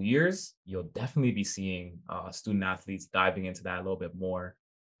next couple of years, you'll definitely be seeing student athletes diving into that a little bit more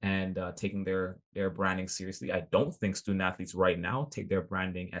and taking their branding seriously. I don't think student athletes right now take their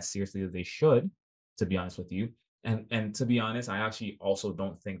branding as seriously as they should, to be honest with you. And to be honest, I actually also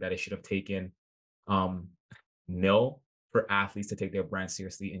don't think that it should have taken um nil for athletes to take their brand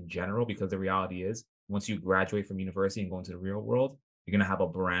seriously in general, because the reality is once you graduate from university and go into the real world, you're going to have a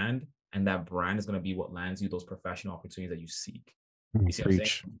brand, and that brand is going to be what lands you those professional opportunities that you seek. You see what I'm saying?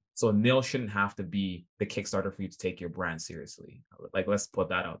 Preach. So nil shouldn't have to be the Kickstarter for you to take your brand seriously. Like, let's put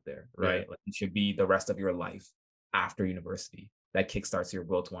that out there, Yeah. right? Like, it should be the rest of your life after university that kickstarts your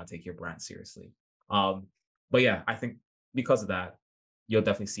will to want to take your brand seriously. But yeah, I think because of that, you'll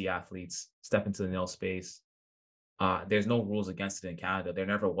definitely see athletes step into the nil space. There's no rules against it in Canada. There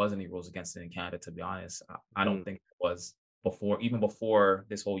never was any rules against it in Canada, to be honest. I don't Mm. think it was before, even before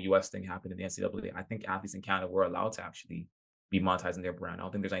this whole US thing happened in the NCAA. I think athletes in Canada were allowed to actually be monetizing their brand. I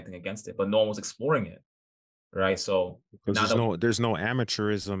don't think there's anything against it, but no one was exploring it, right? So Because now that there's no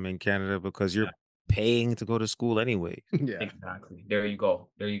amateurism in Canada because you're yeah, paying to go to school anyway. Yeah. exactly, there you go,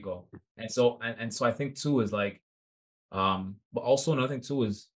 there you go. And so I think too is like, but also another thing too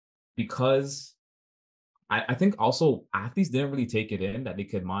is because I think also athletes didn't really take it in that they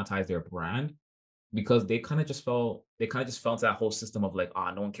could monetize their brand, because they kind of just fell into that whole system of like,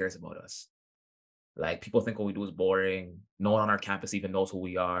 no one cares about us. Like, people think what we do is boring. No one on our campus even knows who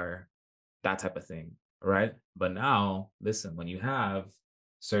we are, that type of thing. Right. But now, listen, when you have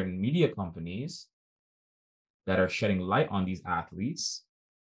certain media companies that are shedding light on these athletes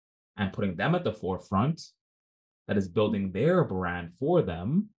and putting them at the forefront, that is building their brand for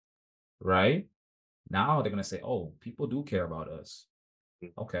them, right? Now they're going to say, oh, people do care about us.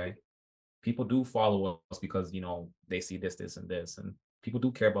 Okay. People do follow us because, they see this, this, and this, and people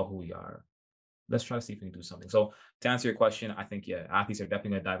do care about who we are. Let's try to see if we can do something. So to answer your question, I think, yeah, athletes are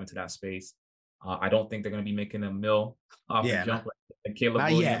definitely going to dive into that space. I don't think they're going to be making a mill off the Yeah. jump like Caleb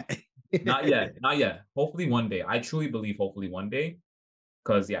Not Williams. yet. Not yet. Not yet. Hopefully one day. I truly believe hopefully one day,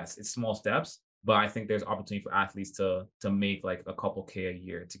 because yes, it's small steps, but I think there's opportunity for athletes to make like a couple K a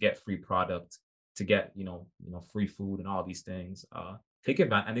year, to get free product, to get, free food and all these things. Take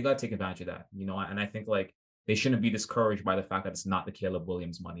advantage, and they got to take advantage of that, and I think like they shouldn't be discouraged by the fact that it's not the Caleb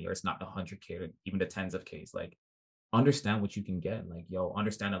Williams money, or it's not the 100K, or even the tens of Ks. Like, understand what you can get. Like,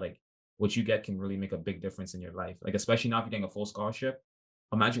 understand that like what you get can really make a big difference in your life. Like, especially now if you're getting a full scholarship,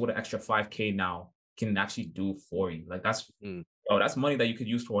 imagine what an extra 5K now can actually do for you. Like, Mm. that's money that you could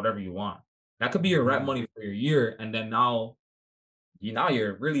use for whatever you want. That could be your rent money for your year, and then now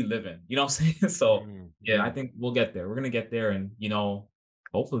you're really living. You know what I'm saying? So yeah, I think we'll get there. We're gonna get there, and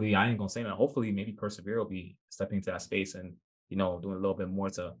hopefully, I ain't gonna say that. Hopefully, maybe PRSVRE will be stepping into that space and doing a little bit more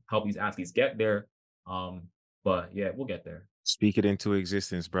to help these athletes get there. But yeah, we'll get there. Speak it into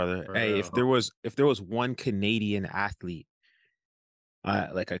existence, brother. For Hey, real. if there was one Canadian athlete,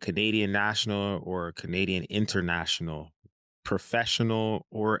 like a Canadian national or a Canadian international, professional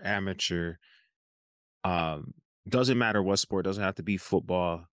or amateur, um, doesn't matter what sport, doesn't have to be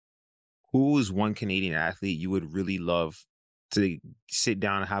football. Who is one Canadian athlete you would really love to sit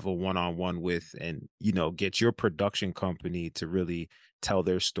down and have a one-on-one with, and get your production company to really tell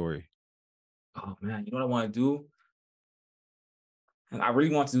their story? Oh man, you know what I want to do? And I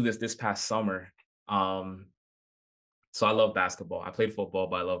really want to do this past summer. Um, so I love basketball. I played football,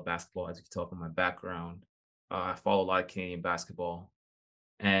 but I love basketball, as you can tell from my background. I follow a lot of Canadian basketball.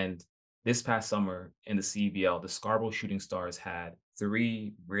 And this past summer in the CBL, the Scarborough Shooting Stars had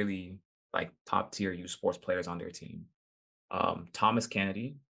three really like top tier youth sports players on their team. Thomas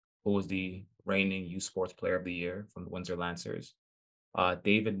Kennedy, who was the reigning youth sports player of the year from the Windsor Lancers.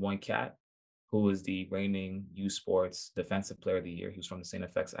 David Moycat, who is the reigning youth sports defensive player of the year. He was from the St.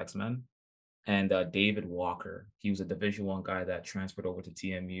 FX X-Men. And David Walker, he was a Division One guy that transferred over to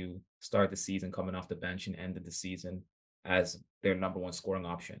TMU, started the season coming off the bench and ended the season as their number one scoring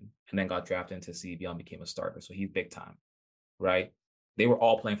option, and then got drafted into CBL and became a starter. So he's big time, right? They were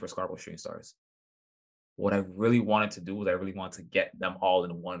all playing for Scarborough Shooting Stars. What I really wanted to do was I really wanted to get them all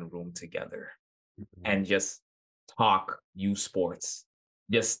in one room together and just talk youth sports,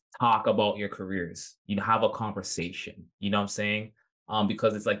 just talk about your careers, have a conversation, you know what I'm saying?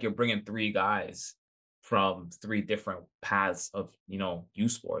 Because it's like you're bringing three guys from three different paths of,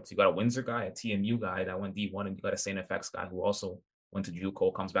 youth sports. You got a Windsor guy, a TMU guy that went D1, and you got a St. FX guy who also went to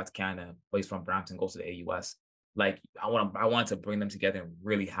JUCO, comes back to Canada, plays from Brampton, goes to the AUS. Like I wanted to bring them together and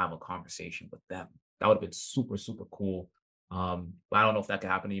really have a conversation with them. That would have been super, super cool. But I don't know if that could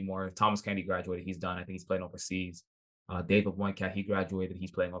happen anymore. Thomas Kennedy graduated. He's done. I think he's playing overseas. David Moycat, he graduated.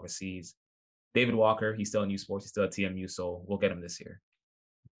 He's playing overseas. David Walker, he's still in youth sports. He's still at TMU, so we'll get him this year.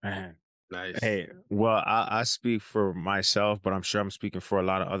 Man. Nice. Hey, well, I speak for myself, but I'm sure I'm speaking for a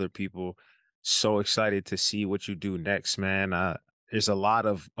lot of other people. So excited to see what you do next, man. There's a lot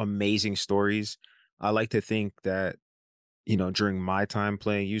of amazing stories. I like to think that, during my time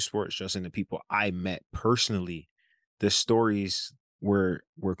playing youth sports, just in the people I met personally, the stories were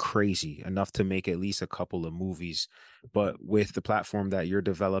crazy enough to make at least a couple of movies. But with the platform that you're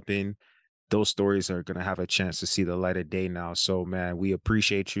developing, those stories are going to have a chance to see the light of day now. So, man, we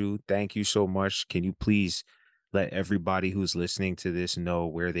appreciate you. Thank you so much. Can you please let everybody who's listening to this know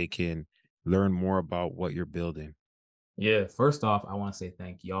where they can learn more about what you're building? Yeah, first off, I want to say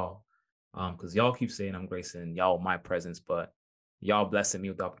thank y'all. Because y'all keep saying I'm gracing y'all with my presence, but y'all blessing me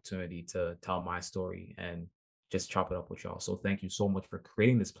with the opportunity to tell my story and just chop it up with y'all. So thank you so much for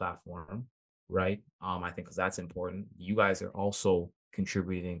creating this platform, right? I think because that's important. You guys are also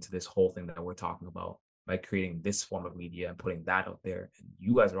contributing to this whole thing that we're talking about by creating this form of media and putting that out there. And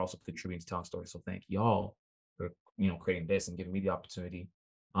you guys are also contributing to telling stories. So thank y'all for creating this and giving me the opportunity.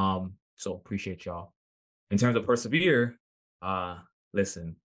 So appreciate y'all. In terms of persevere,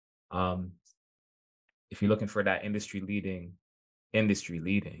 listen, if you're looking for that industry leading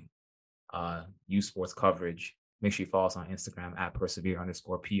youth sports coverage, make sure you follow us on Instagram at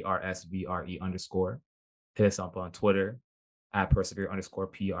persevere_PRSVRE_. Hit us up on Twitter at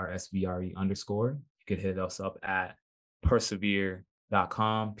persevere_PRSVRE_. You could hit us up at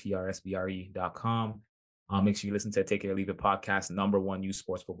persevere.com, PRSVRE.com. Make sure you listen to Take It or Leave It podcast, #1 youth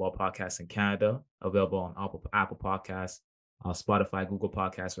sports football podcast in Canada, available on Apple Podcasts, Spotify, Google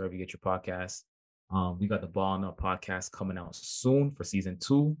Podcasts, wherever you get your podcasts. We got the Ball Up podcast coming out soon for season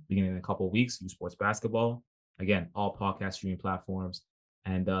 2, beginning in a couple of weeks. Youth sports basketball, again, all podcast streaming platforms,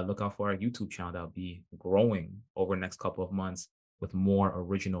 and look out for our YouTube channel that'll be growing over the next couple of months with more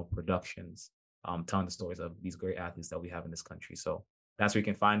original productions, telling the stories of these great athletes that we have in this country. So that's where you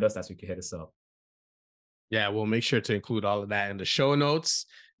can find us. That's where you can hit us up. Yeah, we'll make sure to include all of that in the show notes.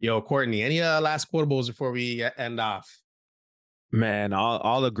 Yo, Courtney, any last quotables before we end off? Man,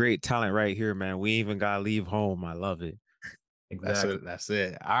 all the great talent right here, man. We even got to leave home. I love it. Exactly. That's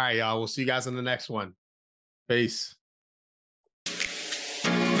it. All right, y'all. We'll see you guys in the next one. Peace.